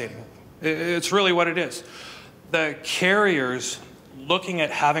devastating. It's really what it is. The carriers looking at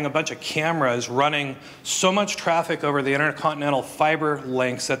having a bunch of cameras running so much traffic over the intercontinental fiber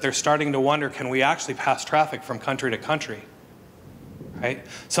links that they're starting to wonder, can we actually pass traffic from country to country? Right?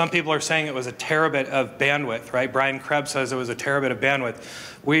 Some people are saying it was a terabit of bandwidth, right? Brian Krebs says it was a terabit of bandwidth.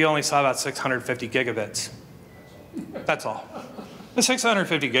 We only saw about 650 gigabits. That's all. The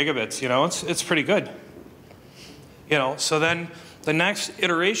 650 gigabits, you know, it's pretty good. You know, so then the next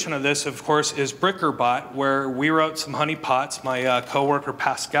iteration of this, of course, is BrickerBot, where we wrote some honeypots. My coworker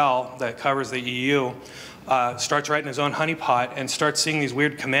Pascal, that covers the EU, starts writing his own honeypot and starts seeing these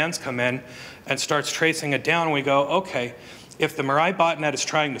weird commands come in and starts tracing it down. And we go, okay, if the Mirai botnet is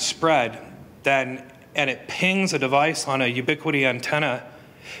trying to spread, then, and it pings a device on a Ubiquiti antenna,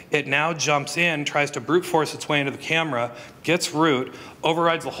 it now jumps in, tries to brute force its way into the camera, gets root,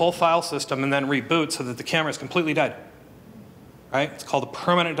 overrides the whole file system, and then reboots so that the camera is completely dead. Right? It's called a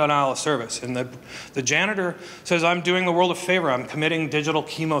permanent denial of service. And the janitor says, I'm doing the world a favor. I'm committing digital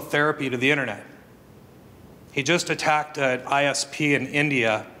chemotherapy to the internet. He just attacked an ISP in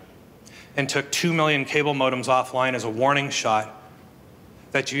India and took 2 million cable modems offline as a warning shot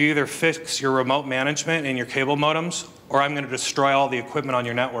that you either fix your remote management and your cable modems, or I'm going to destroy all the equipment on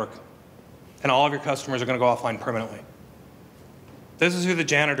your network. And all of your customers are going to go offline permanently. This is who the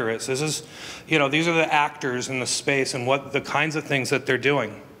janitor is. This is, these are the actors in the space and what the kinds of things that they're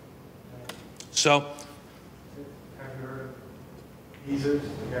doing. So, have you heard of Beezers?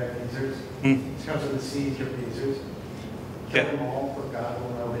 The guy Beezers? It comes with the seeds of Beezers. Kill them all, for God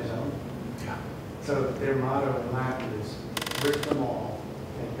will know his own. Yeah. So their motto in Latin is, rip them all,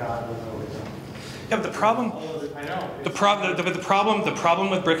 and God will know his own. Yeah, but the problem, I know. the problem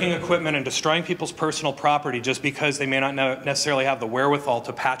with bricking equipment and destroying people's personal property just because they may not necessarily have the wherewithal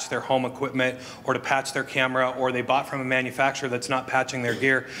to patch their home equipment or to patch their camera, or they bought from a manufacturer that's not patching their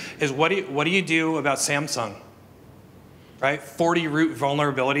gear, is what do you do about Samsung? Right, 40 root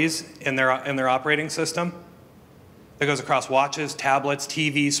vulnerabilities in their operating system that goes across watches, tablets,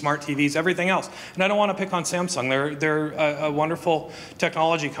 TVs, smart TVs, everything else. And I don't want to pick on Samsung. They're a wonderful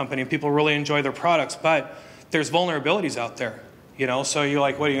technology company and people really enjoy their products, but there's vulnerabilities out there. So you're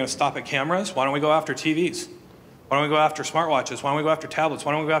like, what, are you going to stop at cameras? Why don't we go after TVs? Why don't we go after smartwatches? Why don't we go after tablets?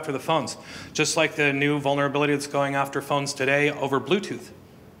 Why don't we go after the phones? Just like the new vulnerability that's going after phones today over Bluetooth,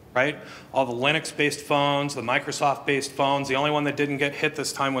 right? All the Linux-based phones, the Microsoft-based phones, the only one that didn't get hit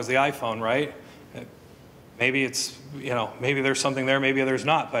this time was the iPhone, right? Maybe it's, maybe there's something there, maybe there's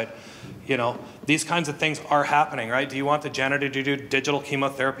not, but, these kinds of things are happening, right? Do you want the janitor to do digital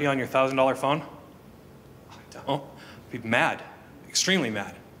chemotherapy on your $1,000 phone? I don't. I'd be mad, extremely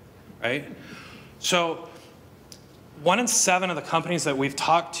mad, right? So 1 in 7 of the companies that we've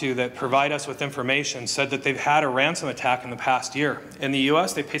talked to that provide us with information said that they've had a ransom attack in the past year. In the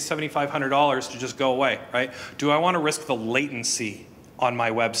US, they pay $7,500 to just go away, right? Do I want to risk the latency on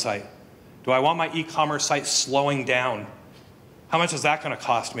my website? Do I want my e-commerce site slowing down? How much is that going to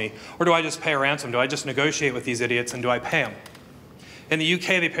cost me? Or do I just pay a ransom? Do I just negotiate with these idiots and do I pay them? In the UK,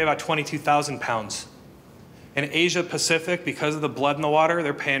 they pay about £22,000. In Asia Pacific, because of the blood in the water,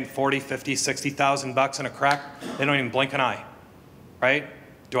 they're paying 40, 50, 60,000 bucks in a crack. They don't even blink an eye, right?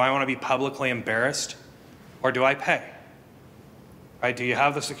 Do I want to be publicly embarrassed or do I pay? Right? Do you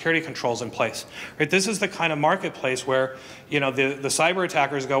have the security controls in place? Right? This is the kind of marketplace where, the cyber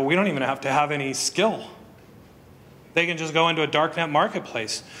attackers go, we don't even have to have any skill. They can just go into a darknet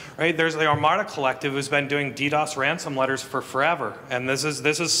marketplace, right? There's the Armada Collective who's been doing DDoS ransom letters for forever, and this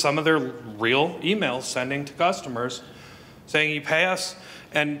is some of their real emails sending to customers, saying you pay us.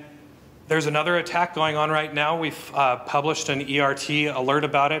 And there's another attack going on right now. We've published an ERT alert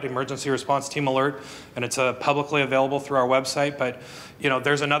about it, Emergency Response Team Alert, and it's publicly available through our website. But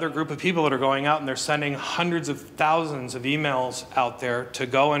there's another group of people that are going out and they're sending hundreds of thousands of emails out there to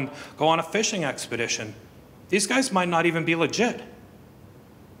go on a fishing expedition. These guys might not even be legit.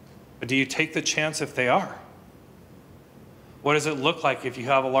 But do you take the chance if they are? What does it look like if you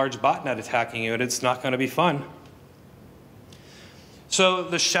have a large botnet attacking you? And it's not going to be fun. So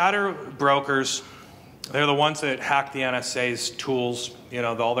the shatter brokers, they're the ones that hack the NSA's tools,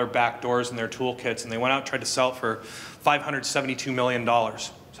 all their backdoors and their toolkits, and they went out and tried to sell it for $572 million.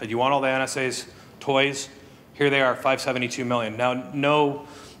 Said, you want all the NSA's toys? Here they are, $572 million. Now,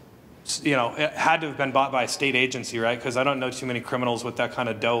 it had to have been bought by a state agency, right? Because I don't know too many criminals with that kind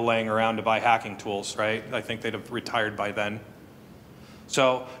of dough laying around to buy hacking tools, right? I think they'd have retired by then.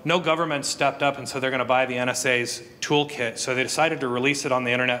 So no government stepped up and said they're going to buy the NSA's toolkit. So they decided to release it on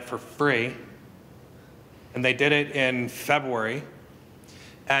the internet for free. And they did it in February.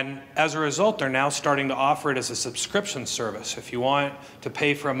 And as a result, they're now starting to offer it as a subscription service. If you want to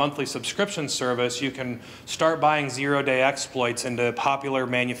pay for a monthly subscription service, you can start buying zero-day exploits into popular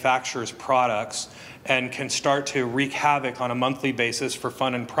manufacturers' products and can start to wreak havoc on a monthly basis for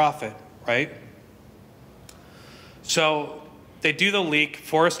fun and profit, right? So they do the leak.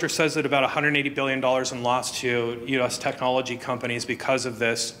 Forrester says that about $180 billion in loss to US technology companies because of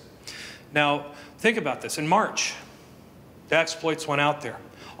this. Now, think about this. In March, the exploits went out there.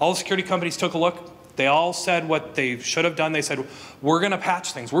 All the security companies took a look. They all said what they should have done. They said, we're going to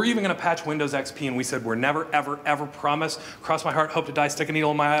patch things. We're even going to patch Windows XP. And we said, we're never, ever, ever promise, cross my heart, hope to die, stick a needle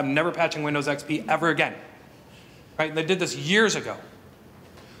in my eye, I'm never patching Windows XP ever again. Right? And they did this years ago.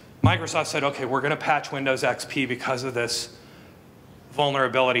 Microsoft said, okay, we're going to patch Windows XP because of this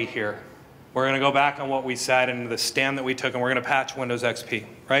vulnerability here. We're going to go back on what we said and the stand that we took, and we're going to patch Windows XP,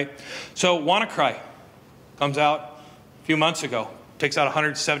 right? So WannaCry comes out a few months ago, takes out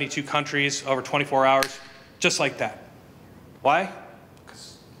 172 countries over 24 hours, just like that. Why?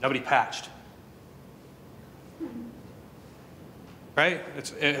 Because nobody patched. Right?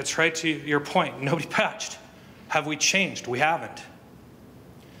 It's right to your point. Nobody patched. Have we changed? We haven't.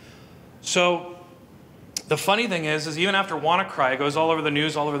 So the funny thing is even after WannaCry goes all over the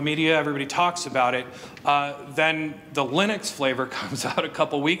news, all over the media, everybody talks about it, then the Linux flavor comes out a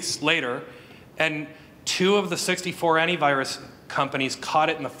couple weeks later, and 2 of the 64 antivirus companies caught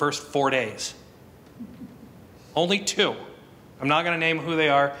it in the first 4 days. Only 2. I'm not going to name who they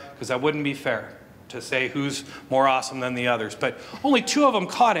are because that wouldn't be fair to say who's more awesome than the others. But only 2 of them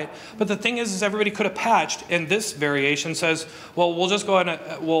caught it. But the thing is everybody could have patched. And this variation says, well, we'll just go ahead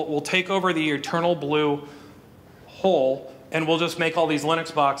and we'll take over the eternal blue hole, and we'll just make all these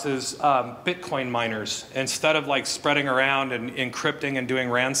Linux boxes Bitcoin miners. Instead of like spreading around and encrypting and doing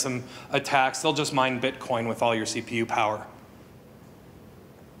ransom attacks, they'll just mine Bitcoin with all your CPU power.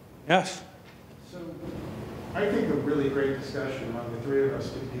 Yes? So I think a really great discussion among the 3 of us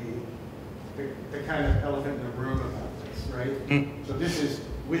could be the kind of elephant in the room about this, right? Mm. So this is,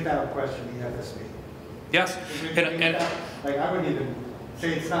 without question, the FSB. Yes. Like, I wouldn't even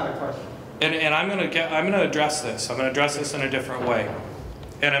say it's not a question. And I'm going to address this. I'm going to address this in a different way.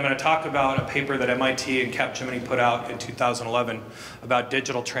 And I'm going to talk about a paper that MIT and Capgemini put out in 2011 about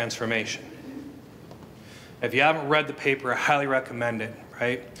digital transformation. If you haven't read the paper, I highly recommend it,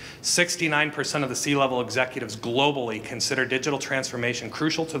 right? 69% of the C-level executives globally consider digital transformation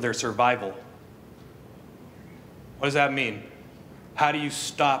crucial to their survival. What does that mean? How do you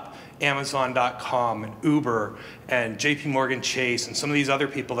stop Amazon.com and Uber and JP Morgan Chase and some of these other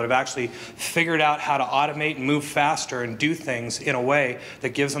people that have actually figured out how to automate and move faster and do things in a way that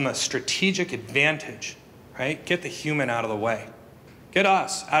gives them a strategic advantage, right? Get the human out of the way. Get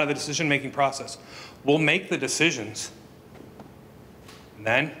us out of the decision-making process. We'll make the decisions. And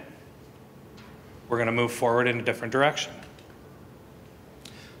then we're going to move forward in a different direction.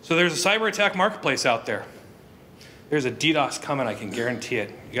 So there's a cyber attack marketplace out there. There's a DDoS coming, I can guarantee it.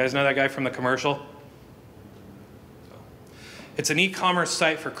 You guys know that guy from the commercial? It's an e-commerce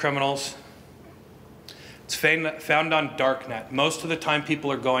site for criminals. It's found on Darknet. Most of the time people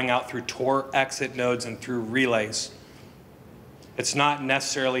are going out through Tor exit nodes and through relays. It's not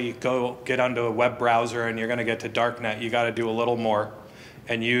necessarily go get onto a web browser and you're going to get to Darknet. You got to do a little more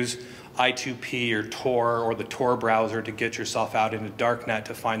and use I2P or Tor or the Tor browser to get yourself out into Darknet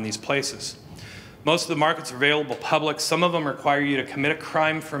to find these places. Most of the markets are available public. Some of them require you to commit a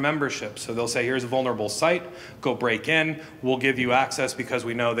crime for membership. So they'll say, here's a vulnerable site, go break in, we'll give you access because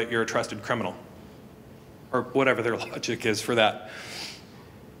we know that you're a trusted criminal. Or whatever their logic is for that.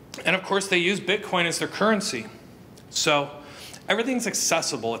 And of course, they use Bitcoin as their currency. So everything's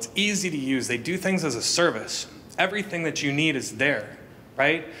accessible, it's easy to use. They do things as a service. Everything that you need is there,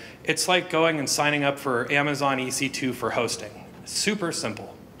 right? It's like going and signing up for Amazon EC2 for hosting. Super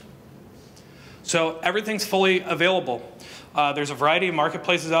simple. So everything's fully available. There's a variety of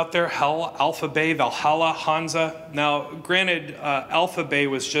marketplaces out there, Alphabay, Valhalla, Hansa. Now, granted, Alphabay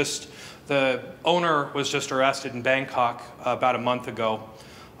was just, the owner was just arrested in Bangkok about a month ago.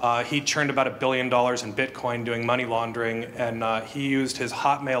 He churned about $1 billion in Bitcoin doing money laundering, and he used his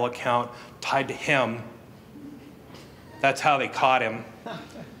Hotmail account tied to him. That's how they caught him.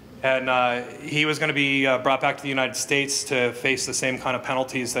 And he was going to be brought back to the United States to face the same kind of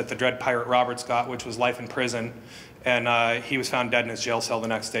penalties that the Dread Pirate Roberts got, which was life in prison. And he was found dead in his jail cell the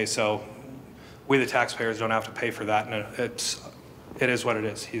next day. So we, the taxpayers, don't have to pay for that. And it is what it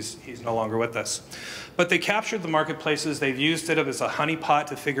is. He's no longer with us. But they captured the marketplaces. They've used it as a honeypot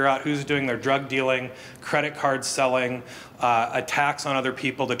to figure out who's doing their drug dealing, credit card selling, attacks on other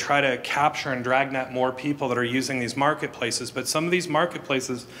people to try to capture and dragnet more people that are using these marketplaces. But some of these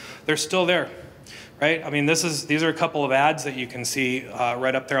marketplaces, they're still there, right? I mean, these are a couple of ads that you can see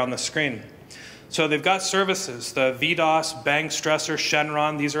right up there on the screen. So they've got services, the VDOS, Bang Stressor,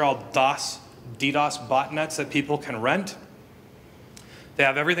 Shenron. These are all DDoS botnets that people can rent. They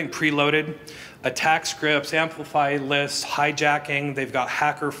have everything preloaded, attack scripts, amplify lists, hijacking. They've got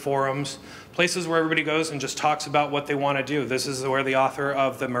hacker forums, places where everybody goes and just talks about what they want to do. This is where the author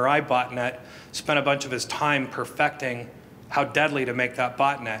of the Mirai botnet spent a bunch of his time perfecting how deadly to make that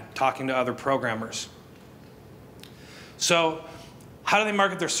botnet, talking to other programmers. So how do they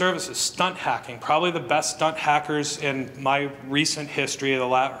market their services? Stunt hacking. Probably the best stunt hackers in my recent history, in the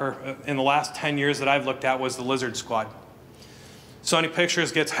last 10 years that I've looked at, was the Lizard Squad. Sony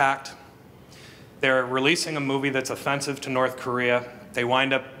Pictures gets hacked. They're releasing a movie that's offensive to North Korea. They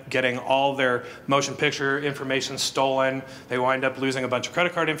wind up getting all their motion picture information stolen. They wind up losing a bunch of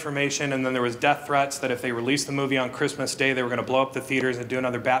credit card information, and then there was death threats that if they released the movie on Christmas Day, they were going to blow up the theaters and do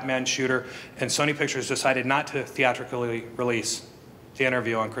another Batman shooter, and Sony Pictures decided not to theatrically release The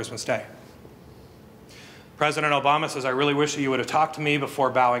Interview on Christmas Day. President Obama says, I really wish that you would have talked to me before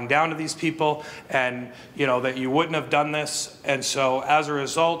bowing down to these people, and that you wouldn't have done this. And so as a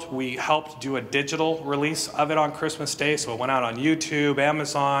result, we helped do a digital release of it on Christmas Day. So it went out on YouTube,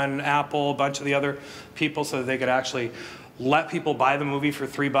 Amazon, Apple, a bunch of the other people, so that they could actually let people buy the movie for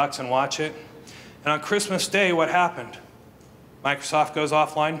 $3 and watch it. And on Christmas Day, what happened? Microsoft goes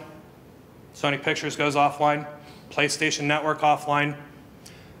offline, Sony Pictures goes offline, PlayStation Network offline,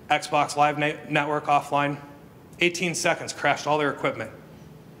 Xbox Live Network offline. 18 seconds, crashed all their equipment.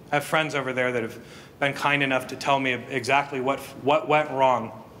 I have friends over there that have been kind enough to tell me exactly what went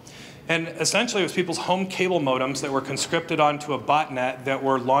wrong. And essentially, it was people's home cable modems that were conscripted onto a botnet that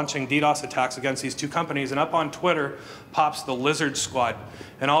were launching DDoS attacks against these two companies. And up on Twitter pops the Lizard Squad.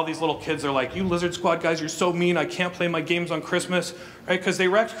 And all these little kids are like, you Lizard Squad guys, you're so mean, I can't play my games on Christmas, right? Because they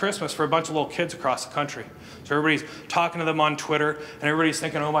wrecked Christmas for a bunch of little kids across the country. So everybody's talking to them on Twitter, and everybody's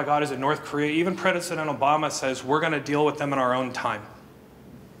thinking, oh my God, is it North Korea? Even President Obama says, we're going to deal with them in our own time.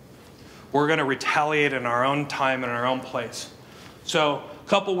 We're going to retaliate in our own time and in our own place. So a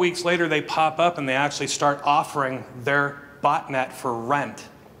couple weeks later, they pop up and they actually start offering their botnet for rent.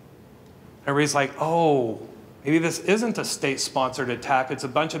 Everybody's like, oh, maybe this isn't a state-sponsored attack. It's a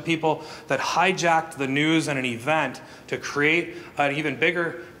bunch of people that hijacked the news and an event to create an even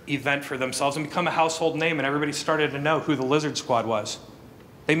bigger event for themselves and become a household name, and everybody started to know who the Lizard Squad was.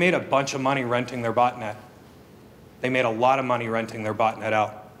 They made a bunch of money renting their botnet. They made a lot of money renting their botnet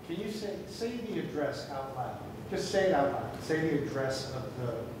out. Can you say the address out loud? Just say it out loud. Say the address of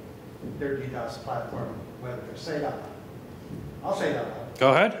their DDoS platform web address. Say it out loud. I'll say it out loud. Go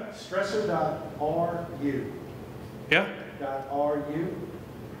ahead. Stressor.ru. Yeah? .ru.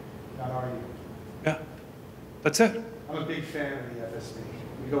 Yeah. That's it. I'm a big fan of the FSB.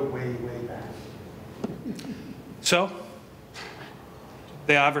 We go way, way back. So,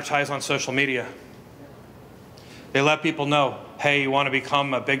 they advertise on social media. They let people know, hey, you want to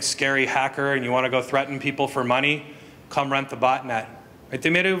become a big scary hacker and you want to go threaten people for money? Come rent the botnet. Right? They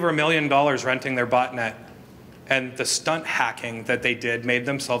made over $1 million renting their botnet. And the stunt hacking that they did made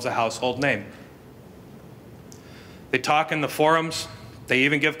themselves a household name. They talk in the forums. They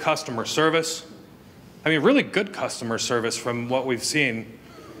even give customer service. I mean, really good customer service from what we've seen.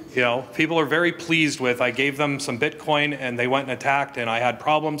 People are very pleased with, I gave them some Bitcoin and they went and attacked and I had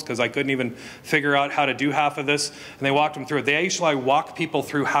problems because I couldn't even figure out how to do half of this. And they walked them through it. They actually walk people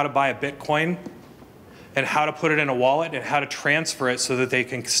through how to buy a Bitcoin and how to put it in a wallet and how to transfer it so that they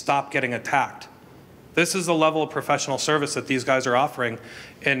can stop getting attacked. This is the level of professional service that these guys are offering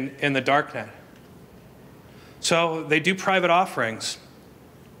in the darknet. So they do private offerings.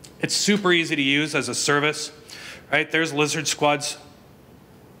 It's super easy to use as a service, right? There's Lizard Squad's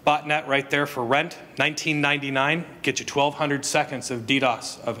botnet right there for rent, $19.99, get you 1,200 seconds of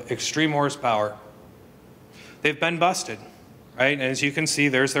DDoS of extreme horsepower. They've been busted, right? And as you can see,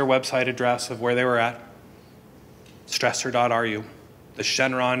 there's their website address of where they were at, stressor.ru, the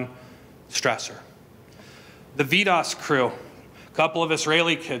Shenron stressor. The VDOS crew, a couple of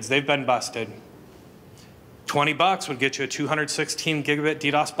Israeli kids, they've been busted. $20 would get you a 216 gigabit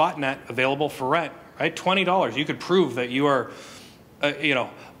DDoS botnet available for rent, right? $20. You could prove that you are,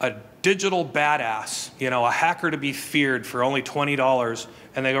 a digital badass, a hacker to be feared for only $20,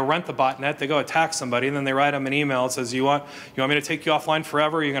 and they go rent the botnet, they go attack somebody, and then they write them an email that says, you want me to take you offline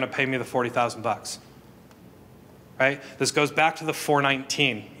forever, or you're going to pay me the 40,000 bucks, right? This goes back to the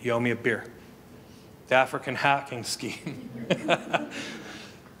 419, you owe me a beer. The African hacking scheme.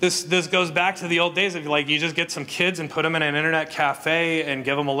 This goes back to the old days of you just get some kids and put them in an internet cafe and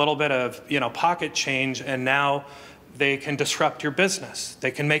give them a little bit of pocket change, and now they can disrupt your business. They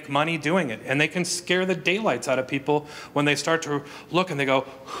can make money doing it, and they can scare the daylights out of people when they start to look and they go,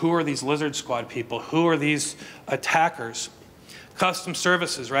 who are these Lizard Squad people? Who are these attackers? Custom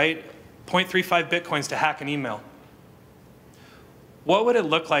services, right? 0.35 Bitcoins to hack an email. What would it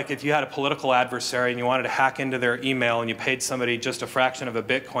look like if you had a political adversary and you wanted to hack into their email and you paid somebody just a fraction of a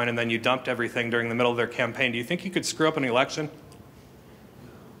Bitcoin and then you dumped everything during the middle of their campaign? Do you think you could screw up an election?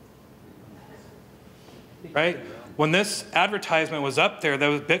 Right? When this advertisement was up there,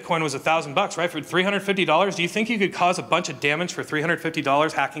 Bitcoin was $1,000, right? For $350, do you think you could cause a bunch of damage for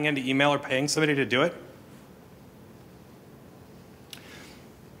 $350 hacking into email or paying somebody to do it?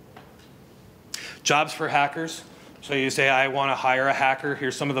 Jobs for hackers. So you say, I want to hire a hacker.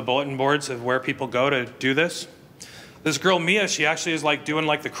 Here's some of the bulletin boards of where people go to do this. This girl, Mia, she actually is doing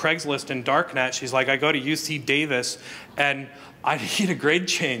the Craigslist in Darknet. She's like, I go to UC Davis and I need a grade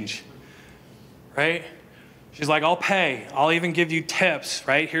change, right? She's like, I'll pay. I'll even give you tips,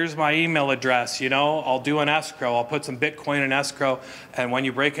 right? Here's my email address, you know? I'll do an escrow. I'll put some Bitcoin in escrow. And when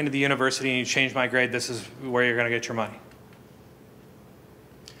you break into the university and you change my grade, this is where you're going to get your money.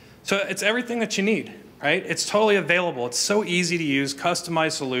 So it's everything that you need, right? It's totally available. It's so easy to use,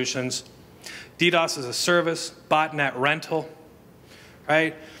 customized solutions. DDoS as a service, botnet rental,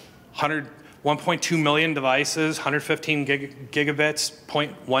 right? 1.2 million devices, 115 gigabits,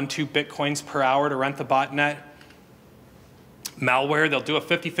 0.12 Bitcoins per hour to rent the botnet. Malware, they'll do a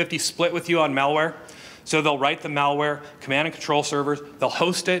 50-50 split with you on malware. So they'll write the malware, command and control servers, they'll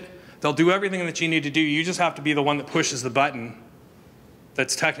host it, they'll do everything that you need to do. You just have to be the one that pushes the button.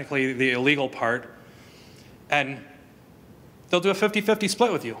 That's technically the illegal part. And they'll do a 50-50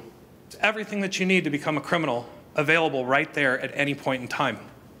 split with you. It's everything that you need to become a criminal available right there at any point in time.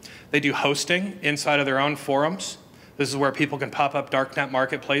 They do hosting inside of their own forums. This is where people can pop up darknet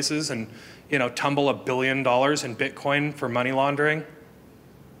marketplaces and, you know, tumble $1 billion in Bitcoin for money laundering.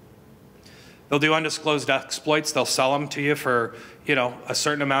 They'll do undisclosed exploits. They'll sell them to you for, you know, a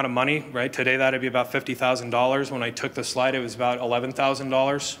certain amount of money, right? Today that'd be about $50,000. When I took the slide, it was about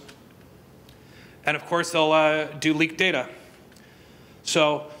 $11,000. And of course, they'll do leaked data.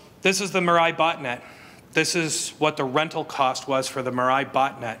 So this is the Mirai botnet. This is what the rental cost was for the Mirai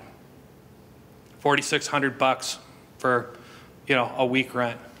botnet. $4,600 for, you know, a week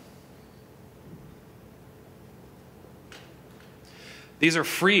rent. These are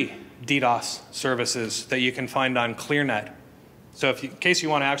free DDoS services that you can find on ClearNet. So if you, in case you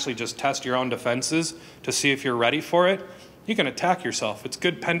want to actually just test your own defenses to see if you're ready for it, you can attack yourself. It's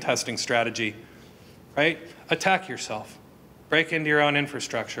good pen testing strategy, right? Attack yourself. Break into your own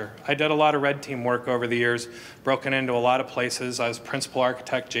infrastructure. I did a lot of red team work over the years, broken into a lot of places. I was principal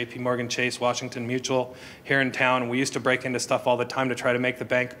architect, JP Morgan Chase, Washington Mutual here in town. We used to break into stuff all the time to try to make the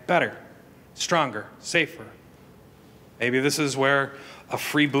bank better, stronger, safer. Maybe this is where a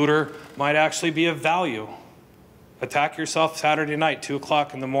freebooter might actually be of value. Attack yourself Saturday night, 2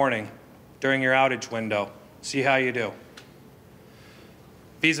 o'clock in the morning during your outage window. See how you do.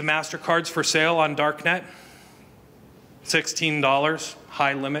 Visa MasterCards for sale on Darknet. $16,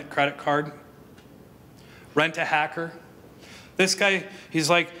 high limit credit card. Rent a hacker. This guy, he's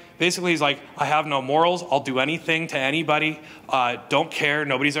like, basically he's like, I have no morals. I'll do anything to anybody. Don't care.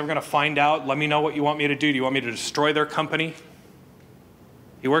 Nobody's ever going to find out. Let me know what you want me to do. Do you want me to destroy their company?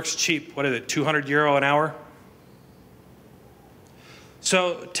 He works cheap. What is it, €200 an hour?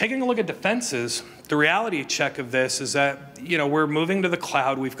 So taking a look at defenses, the reality check of this is that, you know, we're moving to the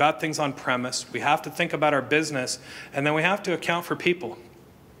cloud. We've got things on premise. We have to think about our business, and then we have to account for people.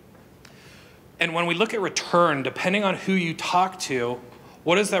 And when we look at return, depending on who you talk to,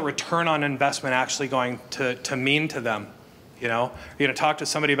 what is that return on investment actually going to mean to them? You know, are you going to talk to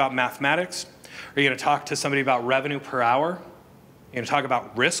somebody about mathematics? Are you going to talk to somebody about revenue per hour? Are you going to talk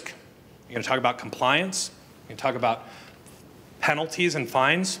about risk? Are you going to talk about compliance? Are you going to talk about penalties and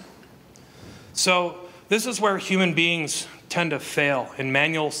fines? So this is where human beings tend to fail in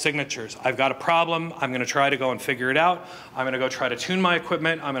manual signatures. I've got a problem. I'm going to try to go and figure it out. I'm going to go try to tune my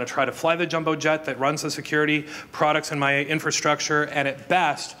equipment. I'm going to try to fly the jumbo jet that runs the security products in my infrastructure. And at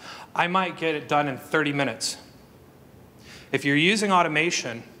best, I might get it done in 30 minutes. If you're using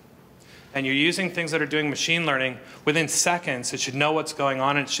automation and you're using things that are doing machine learning, within seconds, it should know what's going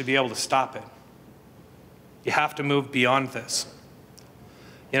on and it should be able to stop it. You have to move beyond this.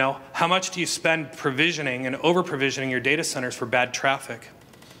 You know, how much do you spend provisioning and over-provisioning your data centers for bad traffic?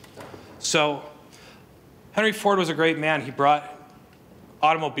 So Henry Ford was a great man. He brought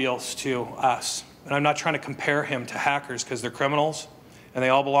automobiles to us. And I'm not trying to compare him to hackers because they're criminals and they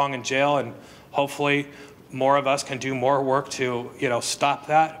all belong in jail, and hopefully more of us can do more work to, you know, stop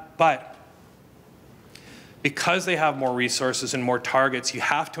that. But because they have more resources and more targets, you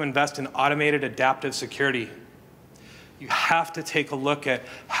have to invest in automated adaptive security. You have to take a look at,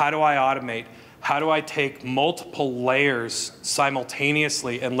 how do I automate? How do I take multiple layers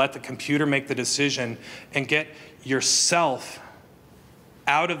simultaneously and let the computer make the decision and get yourself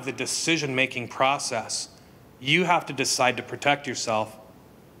out of the decision-making process? You have to decide to protect yourself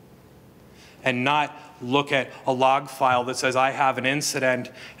and not look at a log file that says I have an incident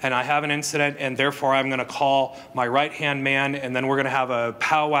and therefore I'm going to call my right-hand man, and then we're going to have a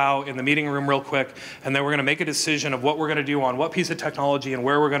powwow in the meeting room real quick, and then we're going to make a decision of what we're going to do on what piece of technology and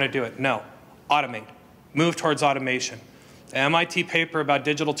where we're going to do it. No. Automate. Move towards automation. The MIT paper about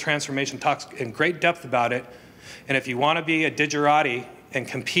digital transformation talks in great depth about it, and if you want to be a digerati and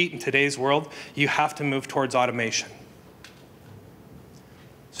compete in today's world, you have to move towards automation.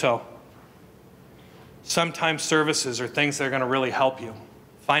 So sometimes services are things that are going to really help you.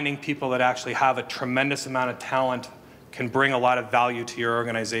 finding people that actually have a tremendous amount of talent can bring a lot of value to your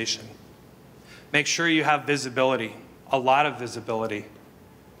organization. Make sure you have visibility, a lot of visibility.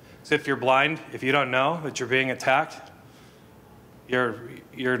 So if you're blind, if you don't know that you're being attacked,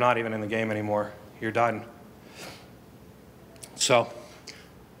 you're not even in the game anymore. You're done. So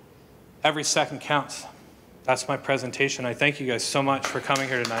every second counts. That's my presentation. I thank you guys so much for coming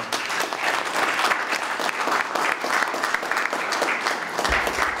here tonight.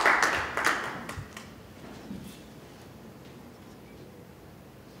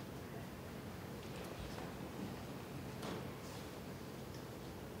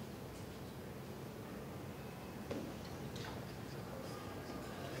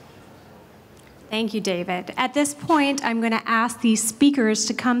 Thank you, David. At this point, I'm going to ask these speakers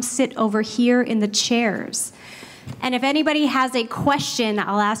to come sit over here in the chairs. And if anybody has a question,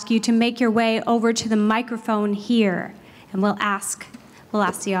 I'll ask you to make your way over to the microphone here, and we'll ask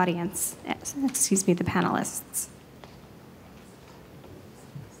the audience, excuse me, the panelists.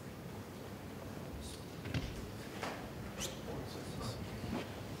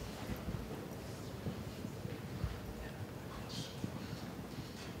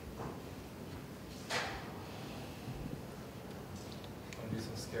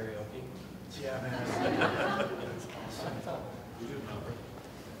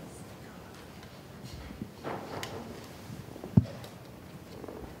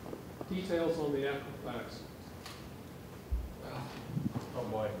 Details on the Equifax. Oh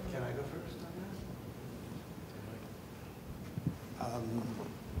boy. Can I go first on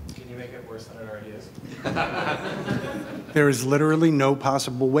that? Can you make it worse than it already is? There is literally no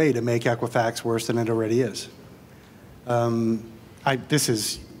possible way to make Equifax worse than it already is. This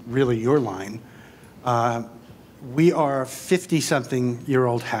is really your line. We are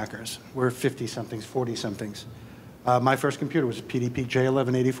 50-something-year-old hackers. We're 50-somethings, 40-somethings. My first computer was a PDP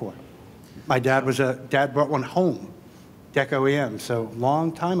J1184. My dad brought one home, DEC OEM, so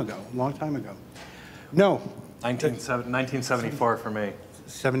long time ago. No. 1974 for me.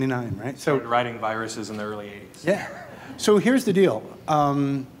 79, right? So Started writing viruses in the early 80s. yeah. So here's the deal.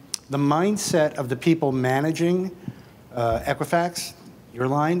 The mindset of the people managing Equifax, your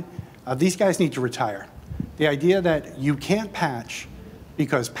line, these guys need to retire. The idea that you can't patch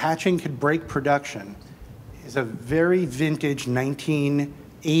because patching could break production is a very vintage 1980s,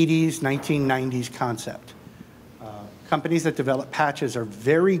 1990s concept. Companies that develop patches are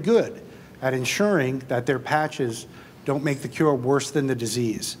very good at ensuring that their patches don't make the cure worse than the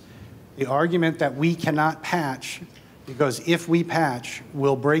disease. The argument that we cannot patch because if we patch,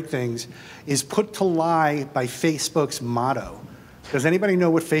 we'll break things is put to lie by Facebook's motto. Does anybody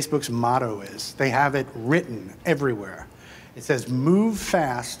know what Facebook's motto is? They have it written everywhere. It says, move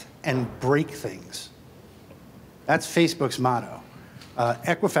fast and break things. That's Facebook's motto.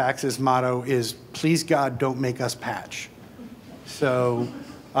 Equifax's motto is, please God, don't make us patch. So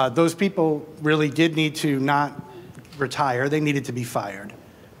those people really did need to not retire. They needed to be fired.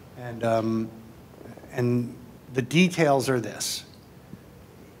 And the details are this.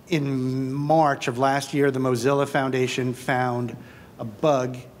 In March of last year, the Mozilla Foundation found a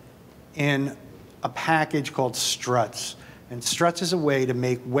bug in a package called Struts. And Struts is a way to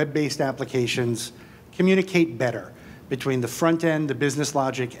make web-based applications communicate better between the front end, the business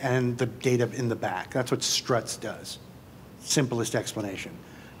logic, and the data in the back. That's what Struts does. Simplest explanation.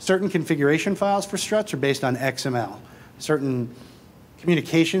 Certain configuration files for Struts are based on XML. Certain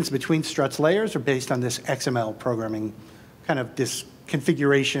communications between Struts layers are based on this XML programming, kind of this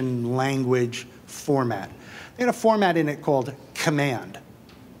configuration language format. They had a format in it called command.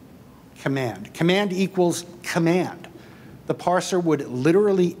 Command equals command. The parser would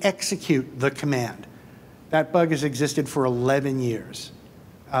literally execute the command. That bug has existed for 11 years.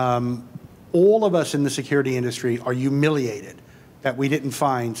 All of us in the security industry are humiliated that we didn't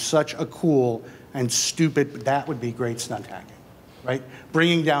find such a cool and stupid, that would be great stunt hacking, right?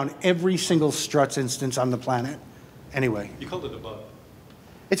 Bringing down every single Struts instance on the planet. Anyway. You called it a bug.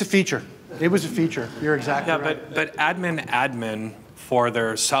 It's a feature. It was a feature. You're exactly right. Yeah, but admin for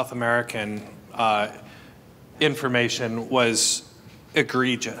their South American information was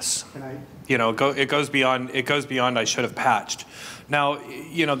egregious. Can I? You know, it goes beyond I should have patched. Now,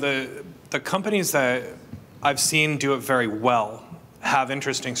 you know, the companies that I've seen do it very well have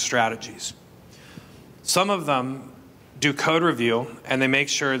interesting strategies. Some of them do code review, and they make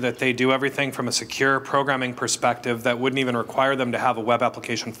sure that they do everything from a secure programming perspective that wouldn't even require them to have a web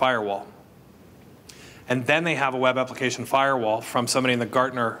application firewall. And then they have a web application firewall from somebody in the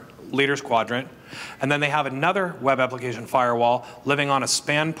Gartner Leaders Quadrant, and then they have another web application firewall living on a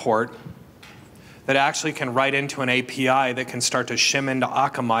span port that actually can write into an API that can start to shim into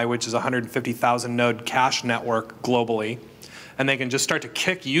Akamai, which is a 150,000 node cache network globally. And they can just start to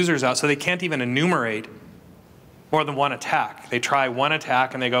kick users out so they can't even enumerate more than one attack. They try one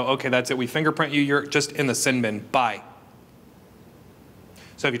attack and they go, okay, that's it. We fingerprint you. You're just in the sin bin. Bye.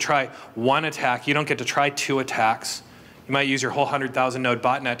 So if you try one attack, you don't get to try 2 attacks. You might use your whole 100,000 node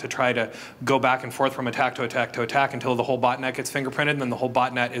botnet to try to go back and forth from attack to attack to attack until the whole botnet gets fingerprinted, and then the whole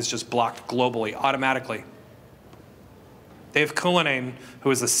botnet is just blocked globally, automatically. Dave Cullinane,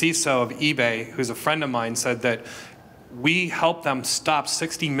 who is the CISO of eBay, who's a friend of mine, said that we help them stop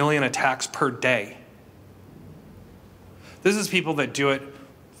 60 million attacks per day. This is people that do it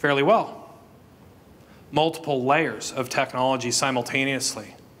fairly well. Multiple layers of technology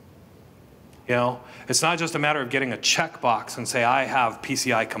simultaneously. You know, it's not just a matter of getting a checkbox and say, I have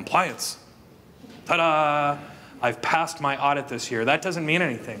PCI compliance. Ta-da! I've passed my audit this year. That doesn't mean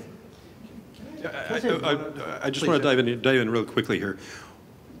anything. I just want to dive in real quickly here.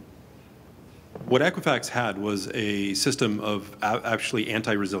 What Equifax had was a system of actually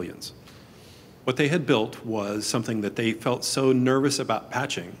anti-resilience. What they had built was something that they felt so nervous about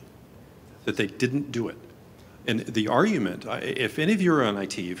patching that they didn't do it. And the argument, if any of you are on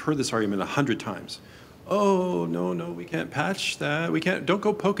IT, you've heard this argument 100 times. Oh, no, we can't patch that. We can't, don't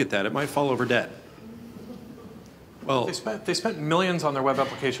go poke at that. It might fall over dead. Well, they spent millions on their web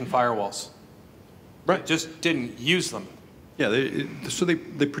application firewalls. Right. They just didn't use them. Yeah, so they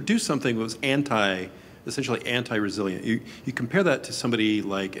produced something that was essentially anti-resilient. You compare that to somebody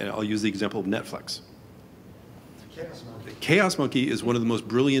like, and I'll use the example of Netflix. Chaos Monkey is one of the most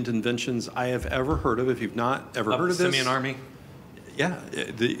brilliant inventions I have ever heard of. If you've not ever heard of this, Simian Army. Yeah,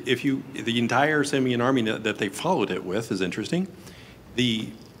 the entire Simian Army that they followed it with is interesting. The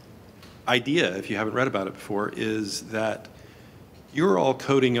idea, if you haven't read about it before, is that you're all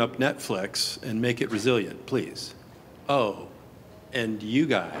coding up Netflix and make it resilient, please. Oh, and you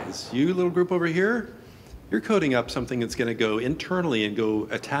guys, you little group over here, you're coding up something that's going to go internally and go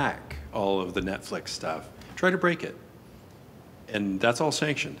attack all of the Netflix stuff. Try to break it. And that's all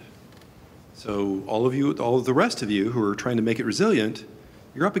sanctioned. So all of the rest of you who are trying to make it resilient,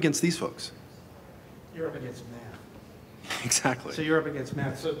 you're up against these folks. You're up against math. Exactly. So you're up against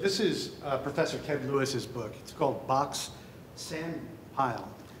math. So this is Professor Ted Lewis's book. It's called Bach's Sandpile.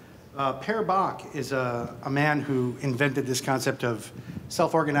 Per Bach is a man who invented this concept of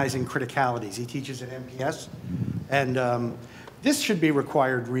self-organizing criticalities. He teaches at MPS. And this should be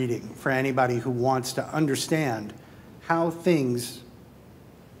required reading for anybody who wants to understand how things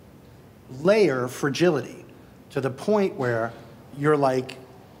layer fragility to the point where you're like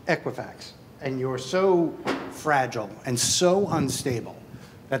Equifax, and you're so fragile and so unstable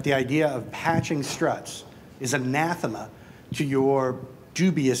that the idea of patching struts is anathema to your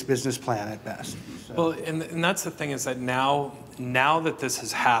dubious business plan at best. So. Well, and that's the thing, is that now that this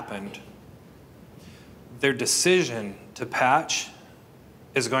has happened, their decision to patch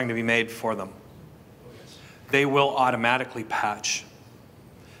is going to be made for them. They will automatically patch.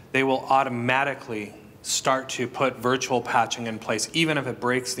 They will automatically start to put virtual patching in place, even if it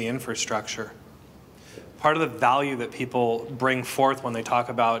breaks the infrastructure. Part of the value that people bring forth when they talk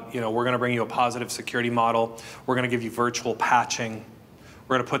about, we're going to bring you a positive security model, we're going to give you virtual patching,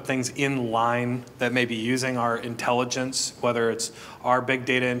 we're going to put things in line that may be using our intelligence, whether it's our big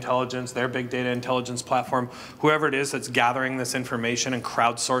data intelligence, their big data intelligence platform, whoever it is that's gathering this information and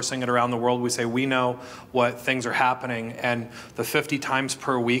crowdsourcing it around the world. We say we know what things are happening, and the 50 times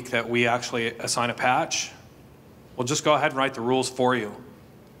per week that we actually assign a patch, we'll just go ahead and write the rules for you.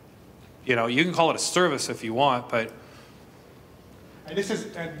 You can call it a service if you want, but. And this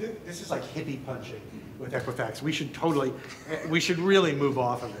is like hippie punching with Equifax. We should really move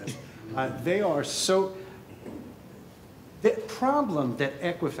off of this. The problem that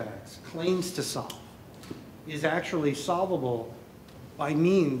Equifax claims to solve is actually solvable by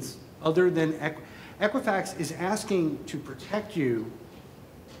means other than Equifax is asking to protect you,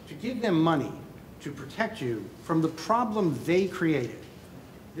 to give them money to protect you from the problem they created.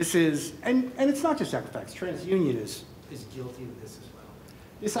 This is, and it's not just Equifax, TransUnion is guilty of this as well.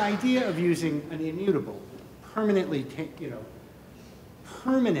 This idea of using an immutable, permanent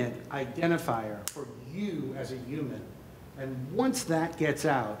identifier for you as a human, and once that gets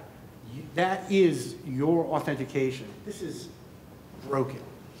out, that is your authentication. This is broken.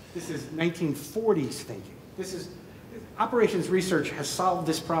 This is 1940s thinking. Operations Research has solved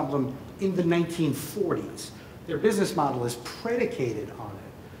this problem in the 1940s. Their business model is predicated on it.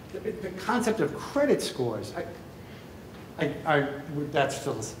 The concept of credit scores, that's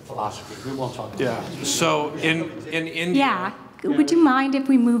philosophy. We won't talk about that. Yeah. So in India. Yeah. Would you mind if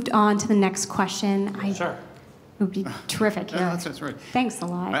we moved on to the next question? Sure. It would be terrific. Yeah, that's right. Thanks a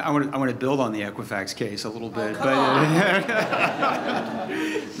lot. I want to build on the Equifax case a little bit.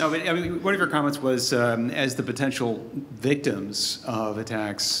 No, but I mean, one of your comments was, as the potential victims of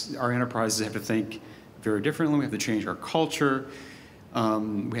attacks, our enterprises have to think very differently. We have to change our culture. We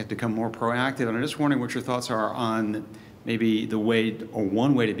have to become more proactive. And I'm just wondering what your thoughts are on maybe the way, or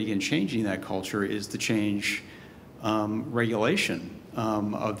one way to begin changing that culture is to change regulation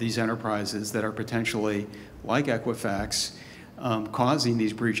of these enterprises that are potentially, like Equifax, causing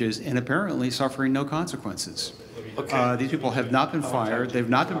these breaches and apparently suffering no consequences. Okay. These people have not been fired, they've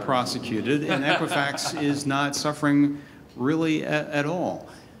not been prosecuted, and Equifax is not suffering really at all.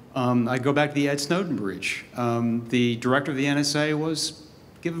 I go back to the Ed Snowden breach. The director of the NSA was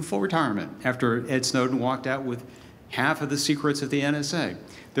given full retirement after Ed Snowden walked out with half of the secrets of the NSA.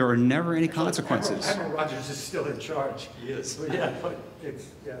 There are never any consequences. Admiral Rogers is still in charge. He is. But yeah, but it's,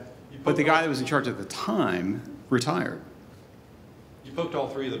 yeah. But the guy that was in charge at the time retired. You poked all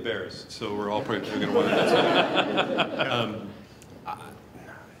three of the bears, so we're all probably going to want to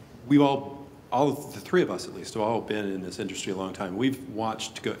We've all the three of us at least, have all been in this industry a long time. We've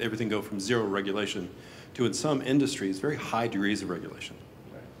watched everything go from zero regulation to, in some industries, very high degrees of regulation.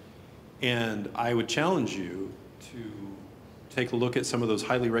 And I would challenge you to take a look at some of those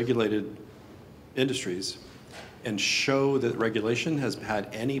highly regulated industries and show that regulation has had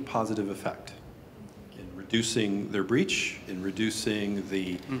any positive effect in reducing their breach, in reducing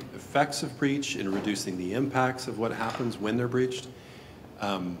the effects of breach, in reducing the impacts of what happens when they're breached.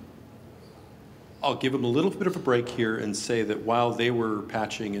 I'll give them a little bit of a break here and say that while they were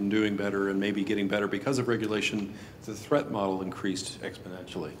patching and doing better and maybe getting better because of regulation, the threat model increased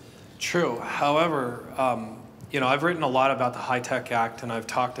exponentially. True. However, you know, I've written a lot about the HITECH Act, and I've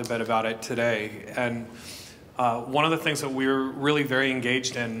talked a bit about it today. And one of the things that we're really very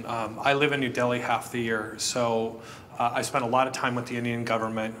engaged in, I live in New Delhi half the year, so I spent a lot of time with the Indian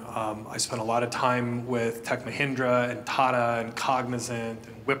government. I spent a lot of time with Tech Mahindra and Tata and Cognizant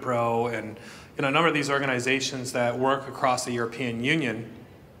and Wipro and a number of these organizations that work across the European Union,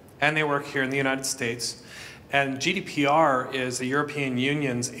 and they work here in the United States. And GDPR is the European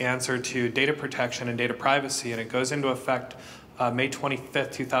Union's answer to data protection and data privacy, and it goes into effect May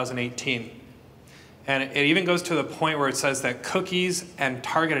 25th, 2018. And it even goes to the point where it says that cookies and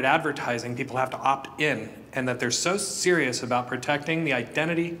targeted advertising, people have to opt in, and that they're so serious about protecting the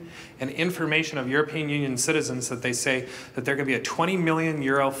identity and information of European Union citizens that they say that there could be a 20 million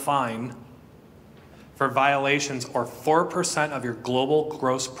euro fine for violations, or 4% of your global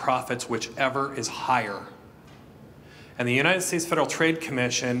gross profits, whichever is higher. And the United States Federal Trade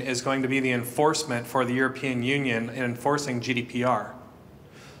Commission is going to be the enforcement for the European Union in enforcing GDPR.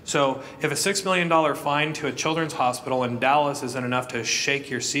 So if a $6 million fine to a children's hospital in Dallas isn't enough to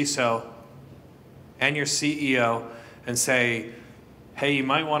shake your CISO and your CEO and say, hey, you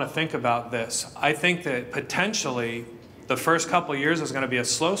might want to think about this, I think that potentially the first couple of years is going to be a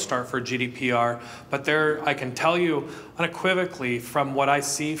slow start for GDPR, but I can tell you unequivocally from what I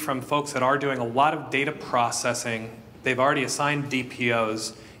see from folks that are doing a lot of data processing, they've already assigned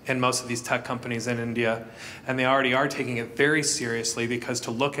DPOs in most of these tech companies in India, and they already are taking it very seriously, because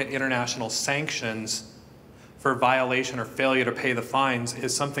to look at international sanctions for violation or failure to pay the fines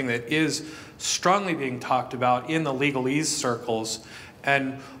is something that is strongly being talked about in the legalese circles.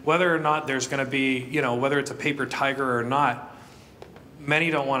 And whether or not there's going to be, you know, whether it's a paper tiger or not, many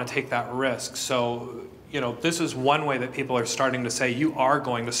don't want to take that risk. So, you know, this is one way that people are starting to say you are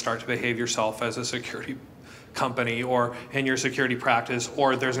going to start to behave yourself as a security company or in your security practice,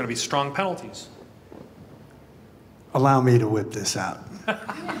 or there's going to be strong penalties. Allow me to whip this out.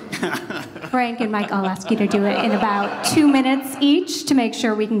 Frank and Mike, I'll ask you to do it in about 2 minutes each to make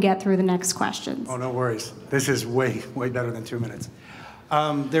sure we can get through the next questions. Oh, no worries. This is way, way better than 2 minutes.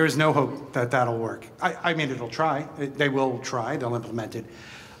 There is no hope that that'll work. I mean, it'll try. They will try. They'll implement it.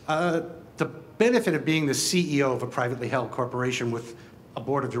 The benefit of being the CEO of a privately held corporation with a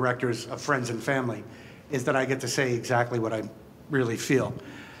board of directors of friends and family is that I get to say exactly what I really feel.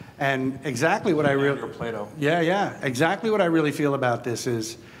 And exactly what I really... exactly what I really feel about this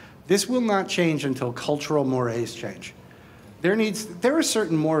is this will not change until cultural mores change. There are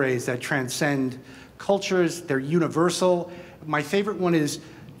certain mores that transcend cultures. They're universal. My favorite one is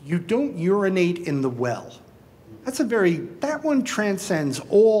you don't urinate in the well. That one transcends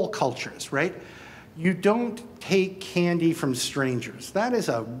all cultures, right? You don't take candy from strangers. That is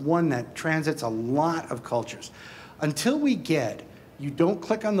one that transits a lot of cultures. Until we get, you don't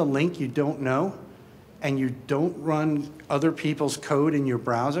click on the link you don't know, and you don't run other people's code in your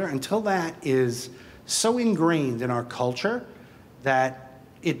browser, until that is so ingrained in our culture that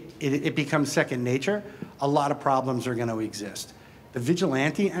it becomes second nature, a lot of problems are going to exist. The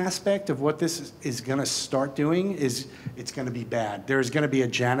vigilante aspect of what this is going to start doing is it's going to be bad. There's going to be a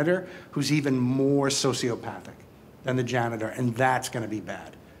janitor who's even more sociopathic than the janitor, and that's going to be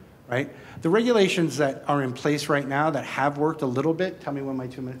bad, right? The regulations that are in place right now that have worked a little bit, tell me when my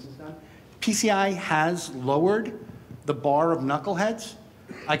 2 minutes is done, PCI has lowered the bar of knuckleheads.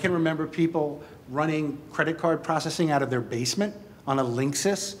 I can remember people running credit card processing out of their basement on a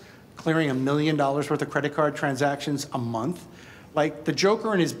Linksys, clearing $1 million worth of credit card transactions a month. Like the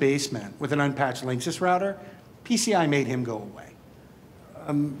joker in his basement with an unpatched Linksys router, PCI made him go away.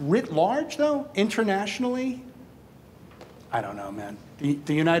 Writ large, though, internationally, I don't know, man.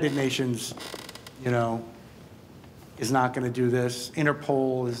 The United Nations, you know, is not going to do this.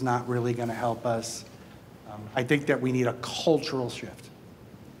 Interpol is not really going to help us. I think that we need a cultural shift.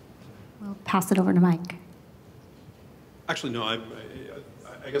 We'll pass it over to Mike. Actually, no, I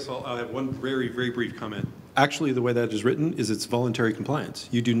guess I'll have one very, very brief comment. Actually, the way that is written is it's voluntary compliance.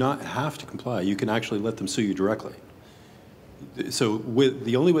 You do not have to comply. You can actually let them sue you directly. So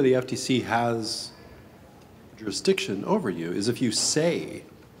the only way the FTC has jurisdiction over you is if you say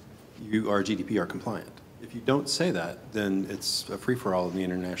you are GDPR compliant. If you don't say that, then it's a free-for-all in the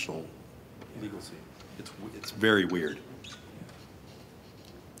international legal scene. It's very weird.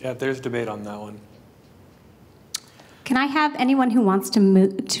 Yeah, there's debate on that one. Can I have anyone who wants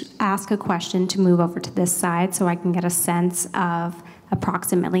to ask a question to move over to this side so I can get a sense of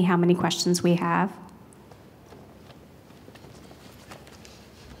approximately how many questions we have?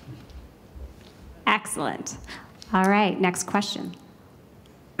 Excellent. All right, next question.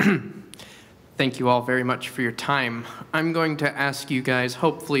 Thank you all very much for your time. I'm going to ask you guys,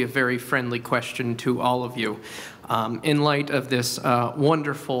 hopefully, a very friendly question to all of you. In light of this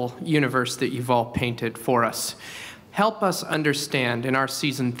wonderful universe that you've all painted for us, help us understand, and our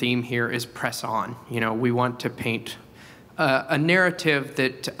season theme here is press on. You know, we want to paint a narrative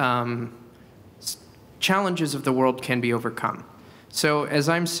that challenges of the world can be overcome. So as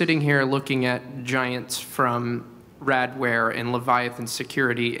I'm sitting here looking at giants from Radware and Leviathan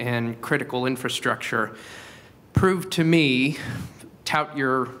Security and critical infrastructure, prove to me, tout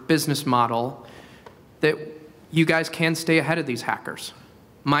your business model, that you guys can stay ahead of these hackers.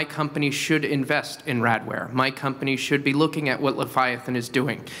 My company should invest in Radware. My company should be looking at what Leviathan is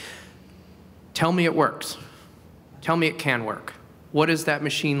doing. Tell me it works. Tell me it can work. What does that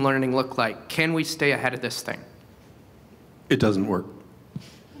machine learning look like? Can we stay ahead of this thing? It doesn't work.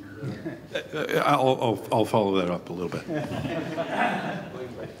 I'll follow that up a little bit.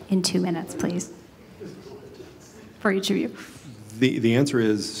 In 2 minutes, please, for each of you. The answer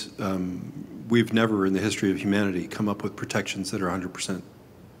is we've never in the history of humanity come up with protections that are 100%.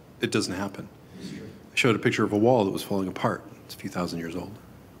 It doesn't happen. I showed a picture of a wall that was falling apart. It's a few thousand years old,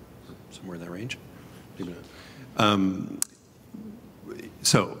 somewhere in that range.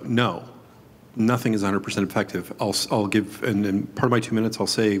 So no, nothing is 100% effective. I'll give, and in part of my 2 minutes, I'll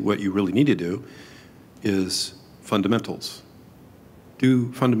say what you really need to do is fundamentals.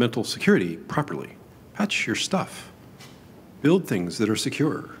 Do fundamental security properly. Patch your stuff. Build things that are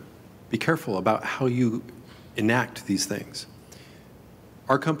secure. Be careful about how you enact these things.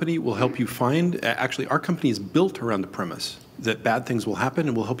 Our company will help you find, actually our company is built around the premise that bad things will happen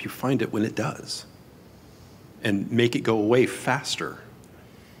and we'll help you find it when it does and make it go away faster.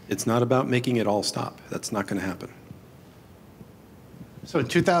 It's not about making it all stop. That's not going to happen. So in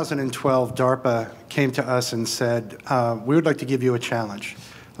 2012, DARPA came to us and said, we would like to give you a challenge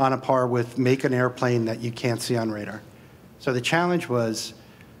on a par with make an airplane that you can't see on radar. So the challenge was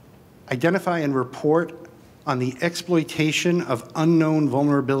identify and report on the exploitation of unknown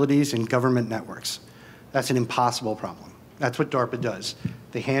vulnerabilities in government networks. That's an impossible problem. That's what DARPA does.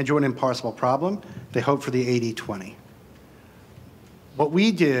 They hand you an impossible problem. They hope for the 80-20. What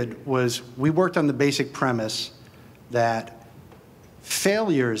we did was we worked on the basic premise that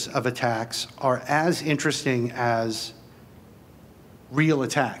failures of attacks are as interesting as real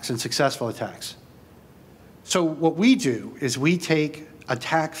attacks and successful attacks. So what we do is we take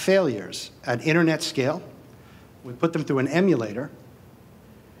attack failures at internet scale, we put them through an emulator,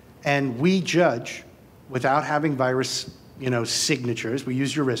 and we judge, without having virus signatures, we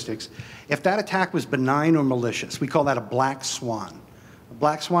use heuristics, if that attack was benign or malicious. We call that a black swan. A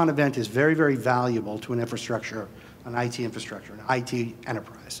black swan event is very, very valuable to an infrastructure, an IT infrastructure, an IT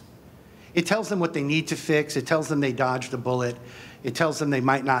enterprise. It tells them what they need to fix. It tells them they dodged a bullet. It tells them they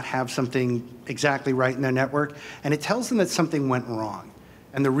might not have something exactly right in their network. And it tells them that something went wrong.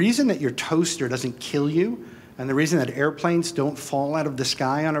 And the reason that your toaster doesn't kill you and the reason that airplanes don't fall out of the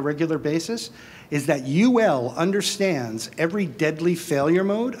sky on a regular basis is that UL understands every deadly failure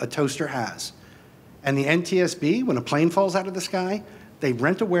mode a toaster has. And the NTSB, when a plane falls out of the sky, they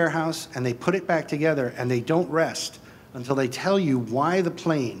rent a warehouse and they put it back together, and they don't rest until they tell you why the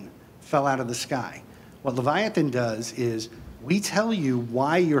plane fell out of the sky. What Leviathan does is we tell you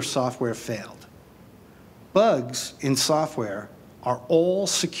why your software failed. Bugs in software are all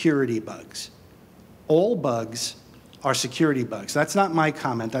security bugs. All bugs are security bugs. That's not my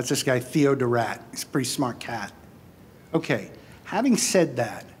comment. That's this guy, Theo Durat. He's a pretty smart cat. Okay, having said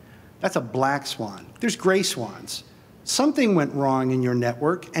that, that's a black swan. There's gray swans. Something went wrong in your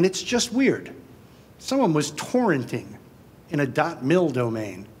network, and it's just weird. Someone was torrenting in a .mil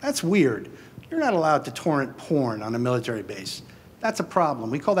domain. That's weird. You're not allowed to torrent porn on a military base. That's a problem.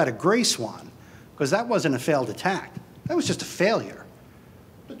 We call that a gray swan, because that wasn't a failed attack. That was just a failure.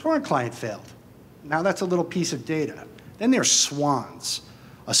 The torrent client failed. Now that's a little piece of data. Then there's swans.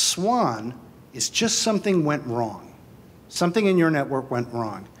 A swan is just something went wrong. Something in your network went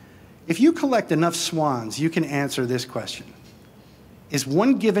wrong. If you collect enough swans, you can answer this question. Is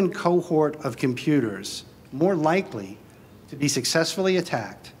one given cohort of computers more likely to be successfully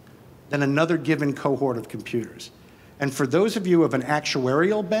attacked than another given cohort of computers? And for those of you of an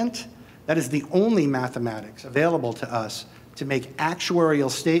actuarial bent, that is the only mathematics available to us to make actuarial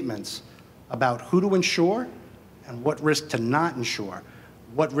statements about who to insure and what risk to not insure,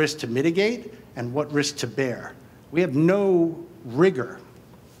 what risk to mitigate and what risk to bear. We have no rigor,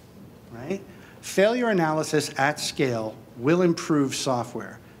 right? Failure analysis at scale will improve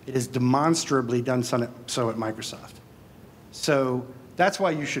software. It is demonstrably done so at Microsoft. So that's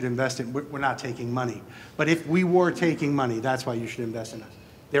why you should invest in, we're not taking money, but if we were taking money, that's why you should invest in us.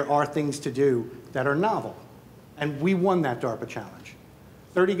 There are things to do that are novel, and we won that DARPA challenge.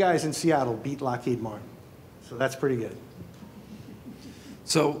 30 guys in Seattle beat Lockheed Martin, so that's pretty good.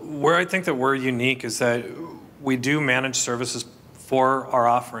 So where I think that we're unique is that we do manage services for our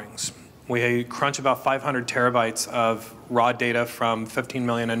offerings. We crunch about 500 terabytes of raw data from 15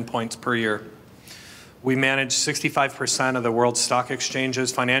 million endpoints per year. We manage 65% of the world's stock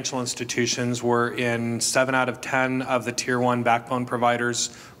exchanges, financial institutions. We're in 7 out of 10 of the tier 1 backbone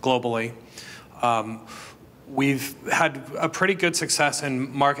providers globally. We've had a pretty good success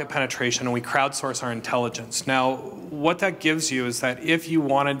in market penetration, and we crowdsource our intelligence. Now, what that gives you is that if you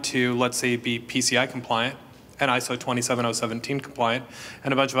wanted to, let's say, be PCI compliant and ISO 27017 compliant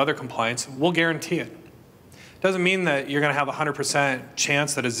and a bunch of other compliance, we'll guarantee it. Doesn't mean that you're going to have a 100%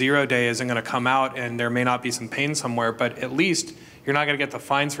 chance that a 0-day isn't going to come out and there may not be some pain somewhere, but at least you're not going to get the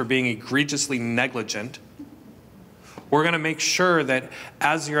fines for being egregiously negligent. We're going to make sure that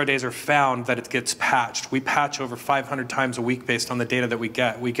as 0 days are found, that it gets patched. We patch over 500 times a week based on the data that we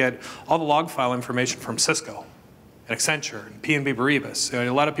get. We get all the log file information from Cisco and Accenture and P&B Baribas.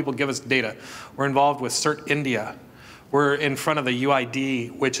 A lot of people give us data. We're involved with CERT India. We're in front of the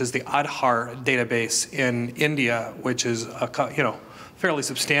UID, which is the Aadhaar database in India, which is fairly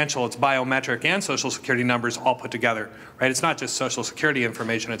substantial. It's biometric and social security numbers all put together, right? It's not just social security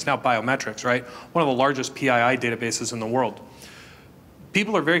information, it's now biometrics, right? One of the largest PII databases in the world.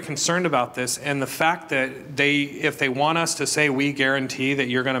 People are very concerned about this, and the fact that if they want us to say we guarantee that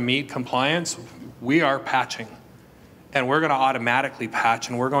you're going to meet compliance, we are patching. And we're going to automatically patch,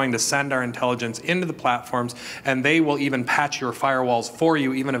 and we're going to send our intelligence into the platforms, and they will even patch your firewalls for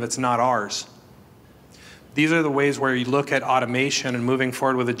you, even if it's not ours. These are the ways where you look at automation and moving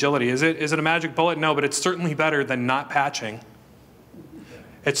forward with agility. Is it a magic bullet? No, but it's certainly better than not patching.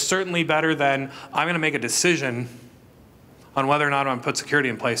 It's certainly better than I'm going to make a decision on whether or not I'm going to put security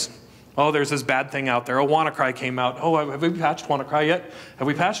in place. Oh, there's this bad thing out there. Oh, WannaCry came out. Oh, have we patched WannaCry yet? Have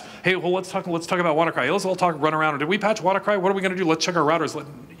we patched? Hey, well, let's talk about WannaCry. Let's all run around. Did we patch WannaCry? What are we going to do? Let's check our routers.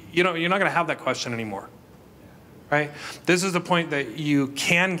 You're not going to have that question anymore, right? This is the point that you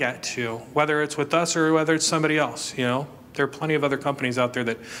can get to, whether it's with us or whether it's somebody else. There are plenty of other companies out there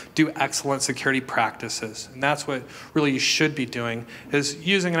that do excellent security practices, and that's what really you should be doing, is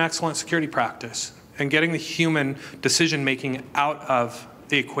using an excellent security practice and getting the human decision-making out of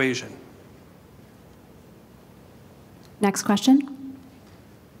the equation. Next question.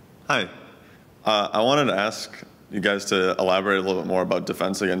 Hi. I wanted to ask you guys to elaborate a little bit more about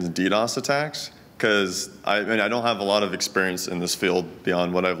defense against DDoS attacks, because I don't have a lot of experience in this field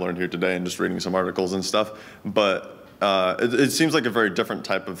beyond what I've learned here today and just reading some articles and stuff, but it seems like a very different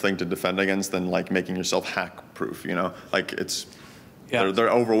type of thing to defend against than like making yourself hack-proof, Like it's... Yeah. They're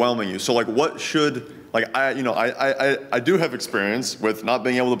overwhelming you. So like, what should, like, I do have experience with not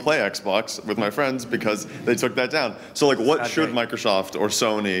being able to play Xbox with my friends because they took that down. So like, what should Microsoft or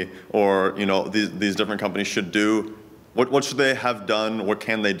Sony or, these different companies should do? What should they have done? What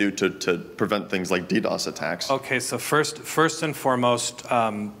can they do to prevent things like DDoS attacks? Okay, so first and foremost,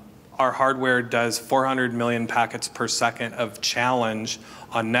 our hardware does 400 million packets per second of challenge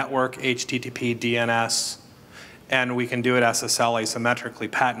on network, HTTP, DNS, and we can do it SSL asymmetrically,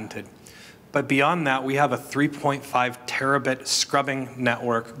 patented. But beyond that, we have a 3.5 terabit scrubbing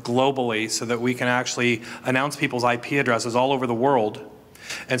network globally so that we can actually announce people's IP addresses all over the world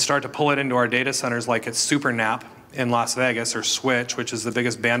and start to pull it into our data centers like it's SuperNAP in Las Vegas, or Switch, which is the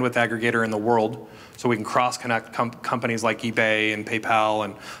biggest bandwidth aggregator in the world. So we can cross-connect companies like eBay and PayPal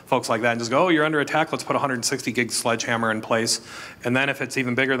and folks like that and just go, oh, you're under attack, let's put a 160 gig sledgehammer in place. And then if it's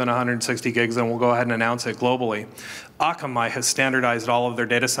even bigger than 160 gigs, then we'll go ahead and announce it globally. Akamai has standardized all of their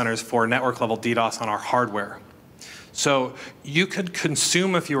data centers for network-level DDoS on our hardware. So you could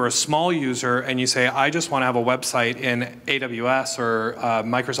consume, if you were a small user and you say, I just want to have a website in AWS or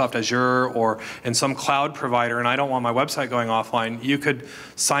Microsoft Azure or in some cloud provider and I don't want my website going offline, you could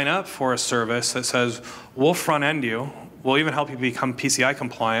sign up for a service that says, we'll front end you, we'll even help you become PCI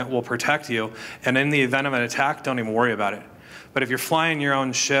compliant, we'll protect you, and in the event of an attack, don't even worry about it. But if you're flying your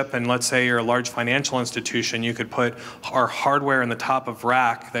own ship and let's say you're a large financial institution, you could put our hardware in the top of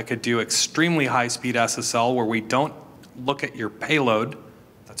rack that could do extremely high speed SSL where we don't look at your payload.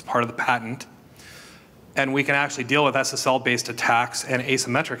 That's part of the patent. And we can actually deal with SSL-based attacks and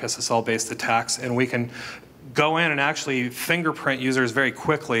asymmetric SSL-based attacks, and we can go in and actually fingerprint users very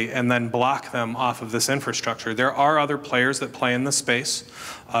quickly and then block them off of this infrastructure. There are other players that play in this space.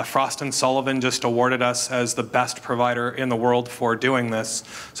 Frost & Sullivan just awarded us as the best provider in the world for doing this,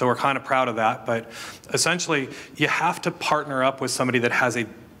 so we're kind of proud of that. But essentially, you have to partner up with somebody that has a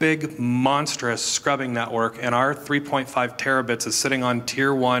big, monstrous scrubbing network, and our 3.5 terabits is sitting on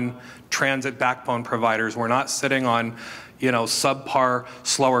tier 1 transit backbone providers. We're not sitting on subpar,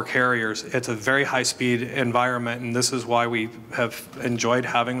 slower carriers. It's a very high-speed environment, and this is why we have enjoyed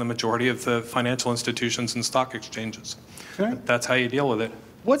having the majority of the financial institutions and stock exchanges. Okay. That's how you deal with it.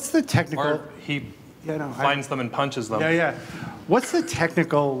 What's the technical... Or he finds them and punches them. Yeah. What's the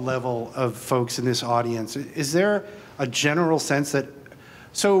technical level of folks in this audience? Is there a general sense that...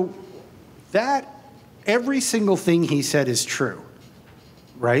 So that every single thing he said is true,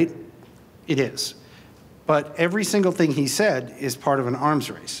 right? It is. But every single thing he said is part of an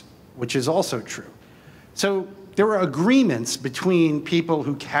arms race, which is also true. So there are agreements between people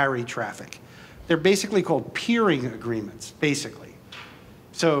who carry traffic. They're basically called peering agreements, basically.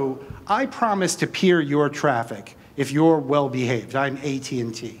 So I promise to peer your traffic if you're well-behaved. I'm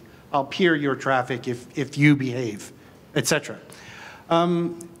AT&T. I'll peer your traffic if you behave, et cetera.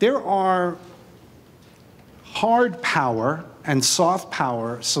 There are hard power and soft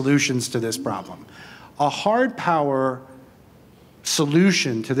power solutions to this problem. A hard power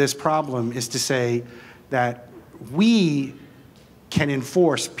solution to this problem is to say that we can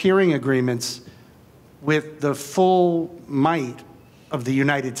enforce peering agreements with the full might of the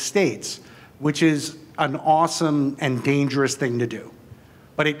United States, which is an awesome and dangerous thing to do.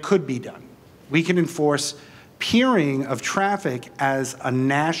 But it could be done. We can enforce peering of traffic as a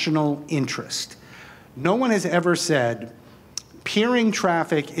national interest. No one has ever said peering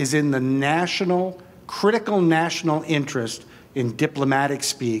traffic is in the critical national interest in diplomatic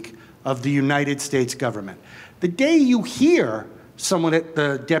speak of the United States government. The day you hear someone at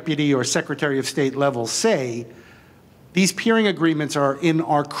the deputy or secretary of state level say, these peering agreements are in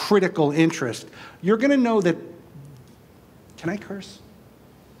our critical interest, you're going to know that, can I curse?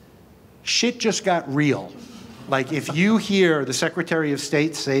 Shit just got real. Like if you hear the Secretary of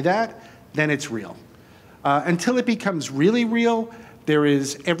State say that, then it's real. Until it becomes really real, there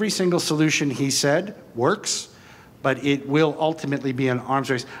is every single solution he said works, but it will ultimately be an arms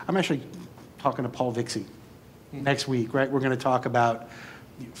race. I'm actually talking to Paul Vixie next week, right? We're going to talk about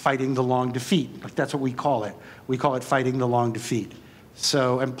fighting the long defeat. Like that's what we call it. We call it fighting the long defeat.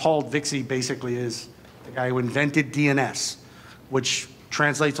 So, and Paul Vixie basically is the guy who invented DNS, which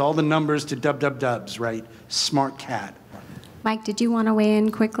translates all the numbers to dubs, right? Smart cat. Mike, did you want to weigh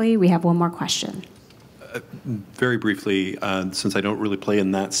in quickly? We have one more question. Very briefly, since I don't really play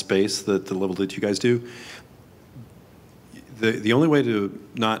in that space, the level that you guys do, the only way to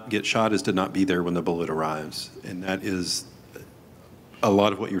not get shot is to not be there when the bullet arrives. And that is a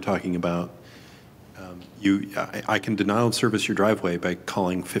lot of what you're talking about. I can denial of service your driveway by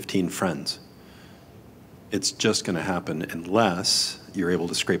calling 15 friends. It's just going to happen unless you're able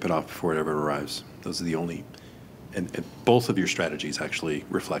to scrape it off before it ever arrives. Those are the only and both of your strategies actually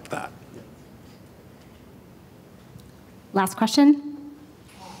reflect that. Last question.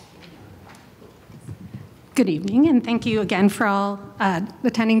 Good evening, and thank you again for all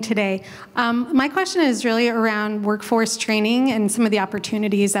attending today. My question is really around workforce training and some of the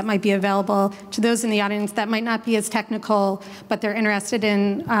opportunities that might be available to those in the audience that might not be as technical, but they're interested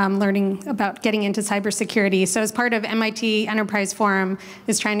in learning about getting into cybersecurity. So as part of MIT Enterprise Forum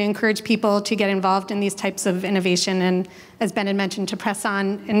is trying to encourage people to get involved in these types of innovation, and as Ben had mentioned, to press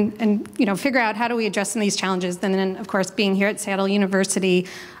on and figure out how do we address some of these challenges. And then, of course, being here at Seattle University,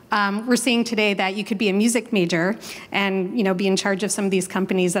 we're seeing today that you could be a music major and be in charge of some of these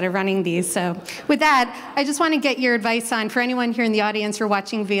companies that are running these. So with that, I just want to get your advice on, for anyone here in the audience or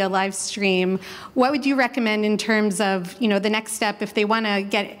watching via live stream, what would you recommend in terms of the next step if they want to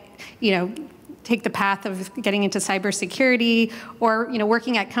get, take the path of getting into cybersecurity or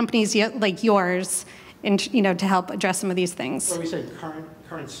working at companies like yours, and to help address some of these things. So are we saying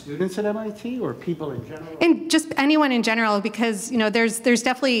current students at MIT or people in general? And just anyone in general, because there's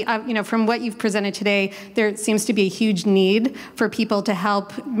definitely from what you've presented today, there seems to be a huge need for people to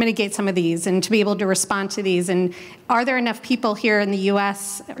help mitigate some of these and to be able to respond to these. And are there enough people here in the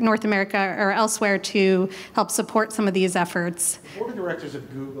U.S., North America, or elsewhere to help support some of these efforts? The board of directors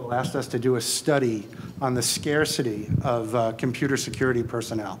of Google asked us to do a study on the scarcity of computer security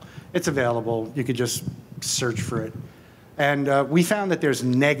personnel. It's available. You could just search for it. And we found that there's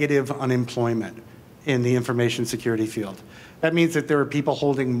negative unemployment in the information security field. That means that there are people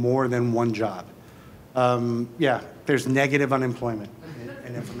holding more than one job. Yeah, there's negative unemployment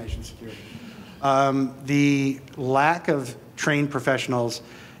in information security. The lack of trained professionals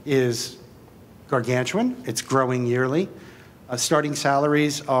is gargantuan. It's growing yearly. Starting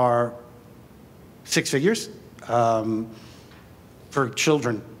salaries are 6 figures for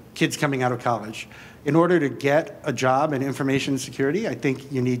children, kids coming out of college. In order to get a job in information security, I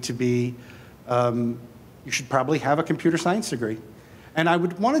think you need to be, you should probably have a computer science degree. And I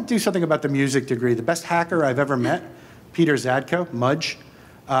would want to do something about the music degree. The best hacker I've ever met, Peter Zadko, Mudge,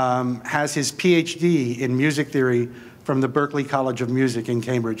 has his PhD in music theory from the Berklee College of Music in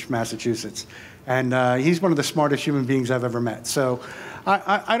Cambridge, Massachusetts. And he's one of the smartest human beings I've ever met. So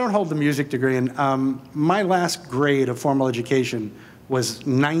I don't hold the music degree. And my last grade of formal education was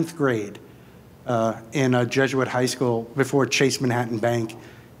 9th grade. In a Jesuit high school before Chase Manhattan Bank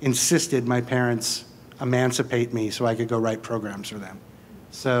insisted my parents emancipate me so I could go write programs for them.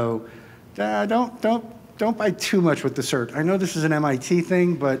 So don't buy too much with the cert. I know this is an MIT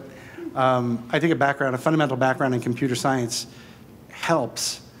thing, but I think a fundamental background in computer science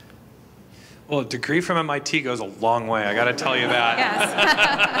helps. Well, a degree from MIT goes a long way, I got to tell you that.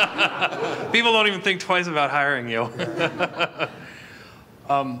 Yes. People don't even think twice about hiring you.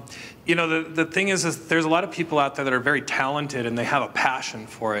 The thing is there's a lot of people out there that are very talented and they have a passion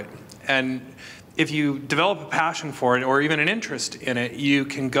for it. And if you develop a passion for it or even an interest in it, you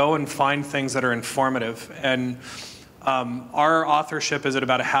can go and find things that are informative. And our authorship is at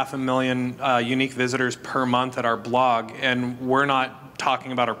about 500,000 unique visitors per month at our blog. And we're not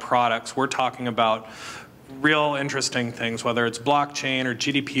talking about our products. We're talking about real interesting things, whether it's blockchain or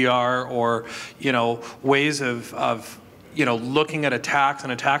GDPR or, ways of looking at attacks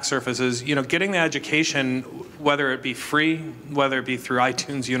and attack surfaces, getting the education, whether it be free, whether it be through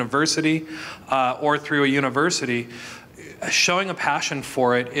iTunes University or through a university, showing a passion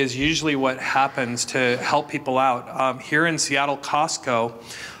for it is usually what happens to help people out. Here in Seattle, Costco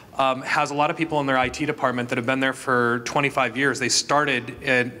has a lot of people in their IT department that have been there for 25 years. They started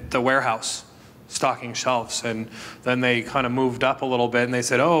at the warehouse stocking shelves, and then they kind of moved up a little bit and they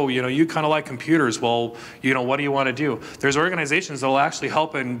said, oh, you kind of like computers, well, what do you want to do? There's organizations that will actually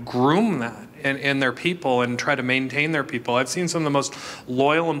help and groom that in their people and try to maintain their people. I've seen some of the most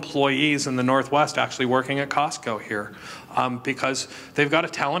loyal employees in the Northwest actually working at Costco here because they've got a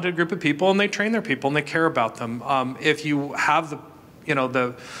talented group of people and they train their people and they care about them. If you have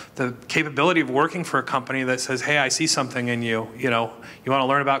the capability of working for a company that says, hey, I see something in you, you want to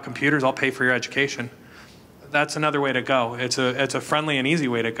learn about computers, I'll pay for your education. That's another way to go. It's a friendly and easy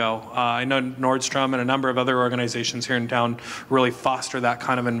way to go. I know Nordstrom and a number of other organizations here in town really foster that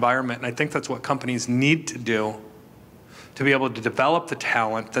kind of environment, and I think that's what companies need to do to be able to develop the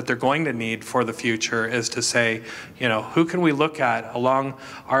talent that they're going to need for the future, is to say, who can we look at along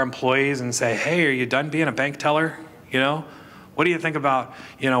our employees and say, hey, are you done being a bank teller? What do you think about,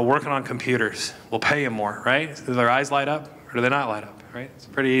 working on computers? We'll pay you more, right? Do their eyes light up or do they not light up, right? It's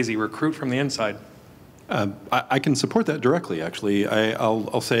pretty easy. Recruit from the inside. I can support that directly, actually.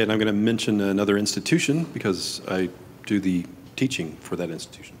 I'll say, and I'm going to mention another institution because I do the teaching for that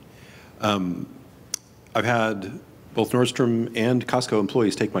institution. I've had both Nordstrom and Costco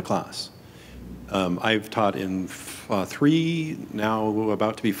employees take my class. I've taught in 3, now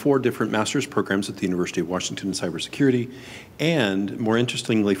about to be 4 different master's programs at the University of Washington in cybersecurity, and more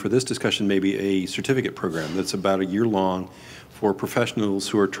interestingly for this discussion, maybe a certificate program that's about a year long for professionals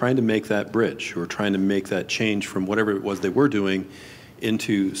who are trying to make that bridge, who are trying to make that change from whatever it was they were doing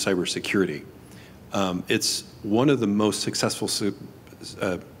into cybersecurity. It's one of the most successful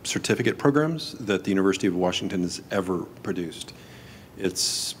certificate programs that the University of Washington has ever produced.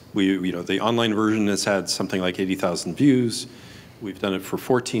 It's, the online version has had something like 80,000 views. We've done it for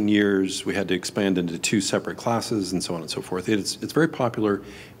 14 years. We had to expand into 2 separate classes and so on and so forth. It's very popular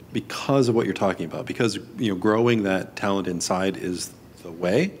because of what you're talking about, because growing that talent inside is the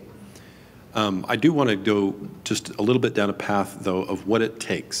way. I do want to go just a little bit down a path, though, of what it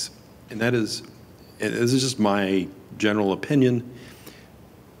takes. And that is, this is just my general opinion.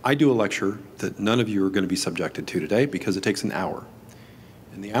 I do a lecture that none of you are going to be subjected to today because it takes an hour.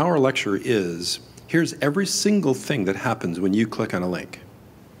 And the hour lecture is, here's every single thing that happens when you click on a link.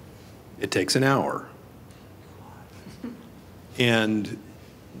 It takes an hour. And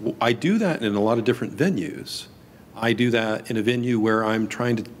I do that in a lot of different venues. I do that in a venue where I'm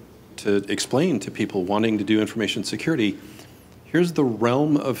trying to explain to people wanting to do information security, here's the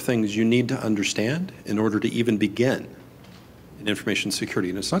realm of things you need to understand in order to even begin in information security.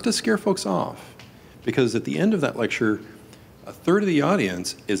 And it's not to scare folks off, because at the end of that lecture, a third of the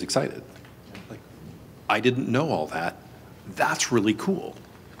audience is excited. Like, I didn't know all that. That's really cool.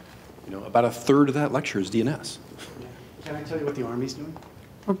 About a third of that lecture is DNS. Can I tell you what the Army's doing?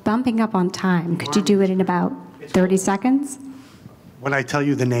 We're bumping up on time. Could you do it in about 30 seconds? When I tell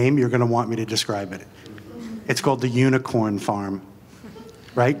you the name, you're going to want me to describe it. It's called the Unicorn Farm,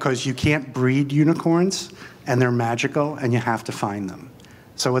 right? Because you can't breed unicorns, and they're magical, and you have to find them.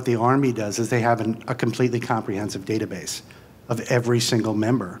 So what the Army does is they have a completely comprehensive database of every single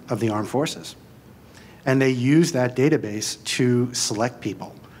member of the armed forces. And they use that database to select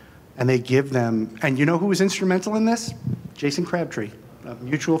people. And they give them, and you know who was instrumental in this? Jason Crabtree, a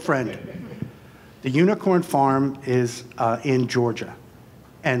mutual friend. The Unicorn Farm is in Georgia.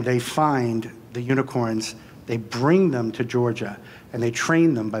 And they find the unicorns, they bring them to Georgia, and they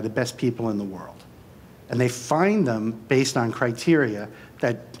train them by the best people in the world. And they find them based on criteria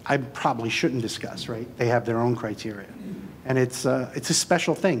that I probably shouldn't discuss, right? They have their own criteria. And it's a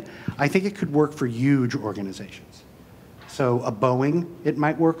special thing. I think it could work for huge organizations. So a Boeing, it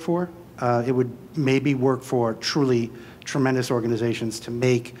might work for. It would maybe work for truly tremendous organizations to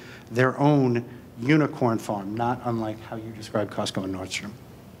make their own unicorn farm, not unlike how you described Costco and Nordstrom.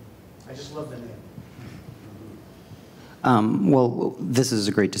 I just love the name. Well, this is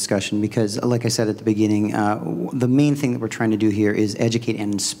a great discussion because, like I said at the beginning, the main thing that we're trying to do here is educate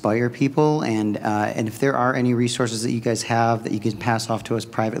and inspire people. And if there are any resources that you guys have that you can pass off to us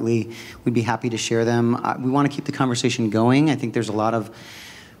privately, we'd be happy to share them. We want to keep the conversation going. I think there's a lot of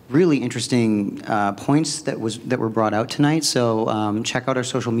really interesting points that were brought out tonight. So check out our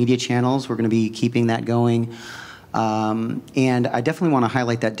social media channels. We're going to be keeping that going. And I definitely want to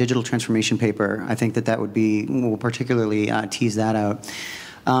highlight that digital transformation paper. I think that would be, we'll particularly tease that out.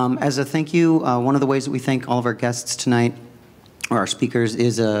 As a thank you, one of the ways that we thank all of our guests tonight, or our speakers,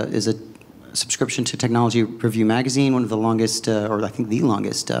 is a subscription to Technology Review magazine, one of the longest, or I think the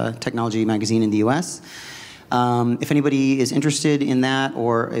longest technology magazine in the US. If anybody is interested in that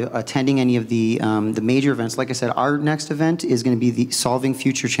or attending any of the major events, like I said, our next event is going to be the Solving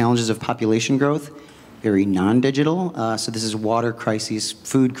Future Challenges of Population Growth. Very non-digital. So this is water crises,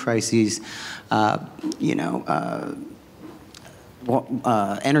 food crises,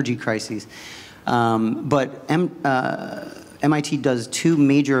 energy crises. But MIT does 2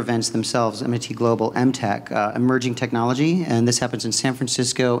 major events themselves, MIT Global, MTech, Emerging Technology, and this happens in San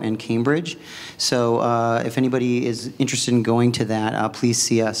Francisco and Cambridge. So if anybody is interested in going to that, please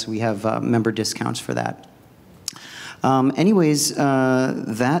see us. We have member discounts for that. Anyways,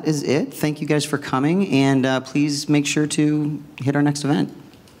 that is it. Thank you guys for coming, and please make sure to hit our next event.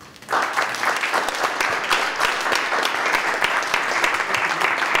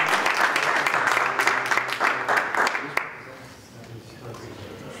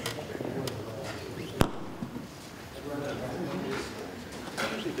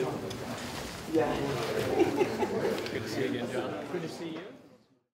 Good to see you again, John. Good to see you.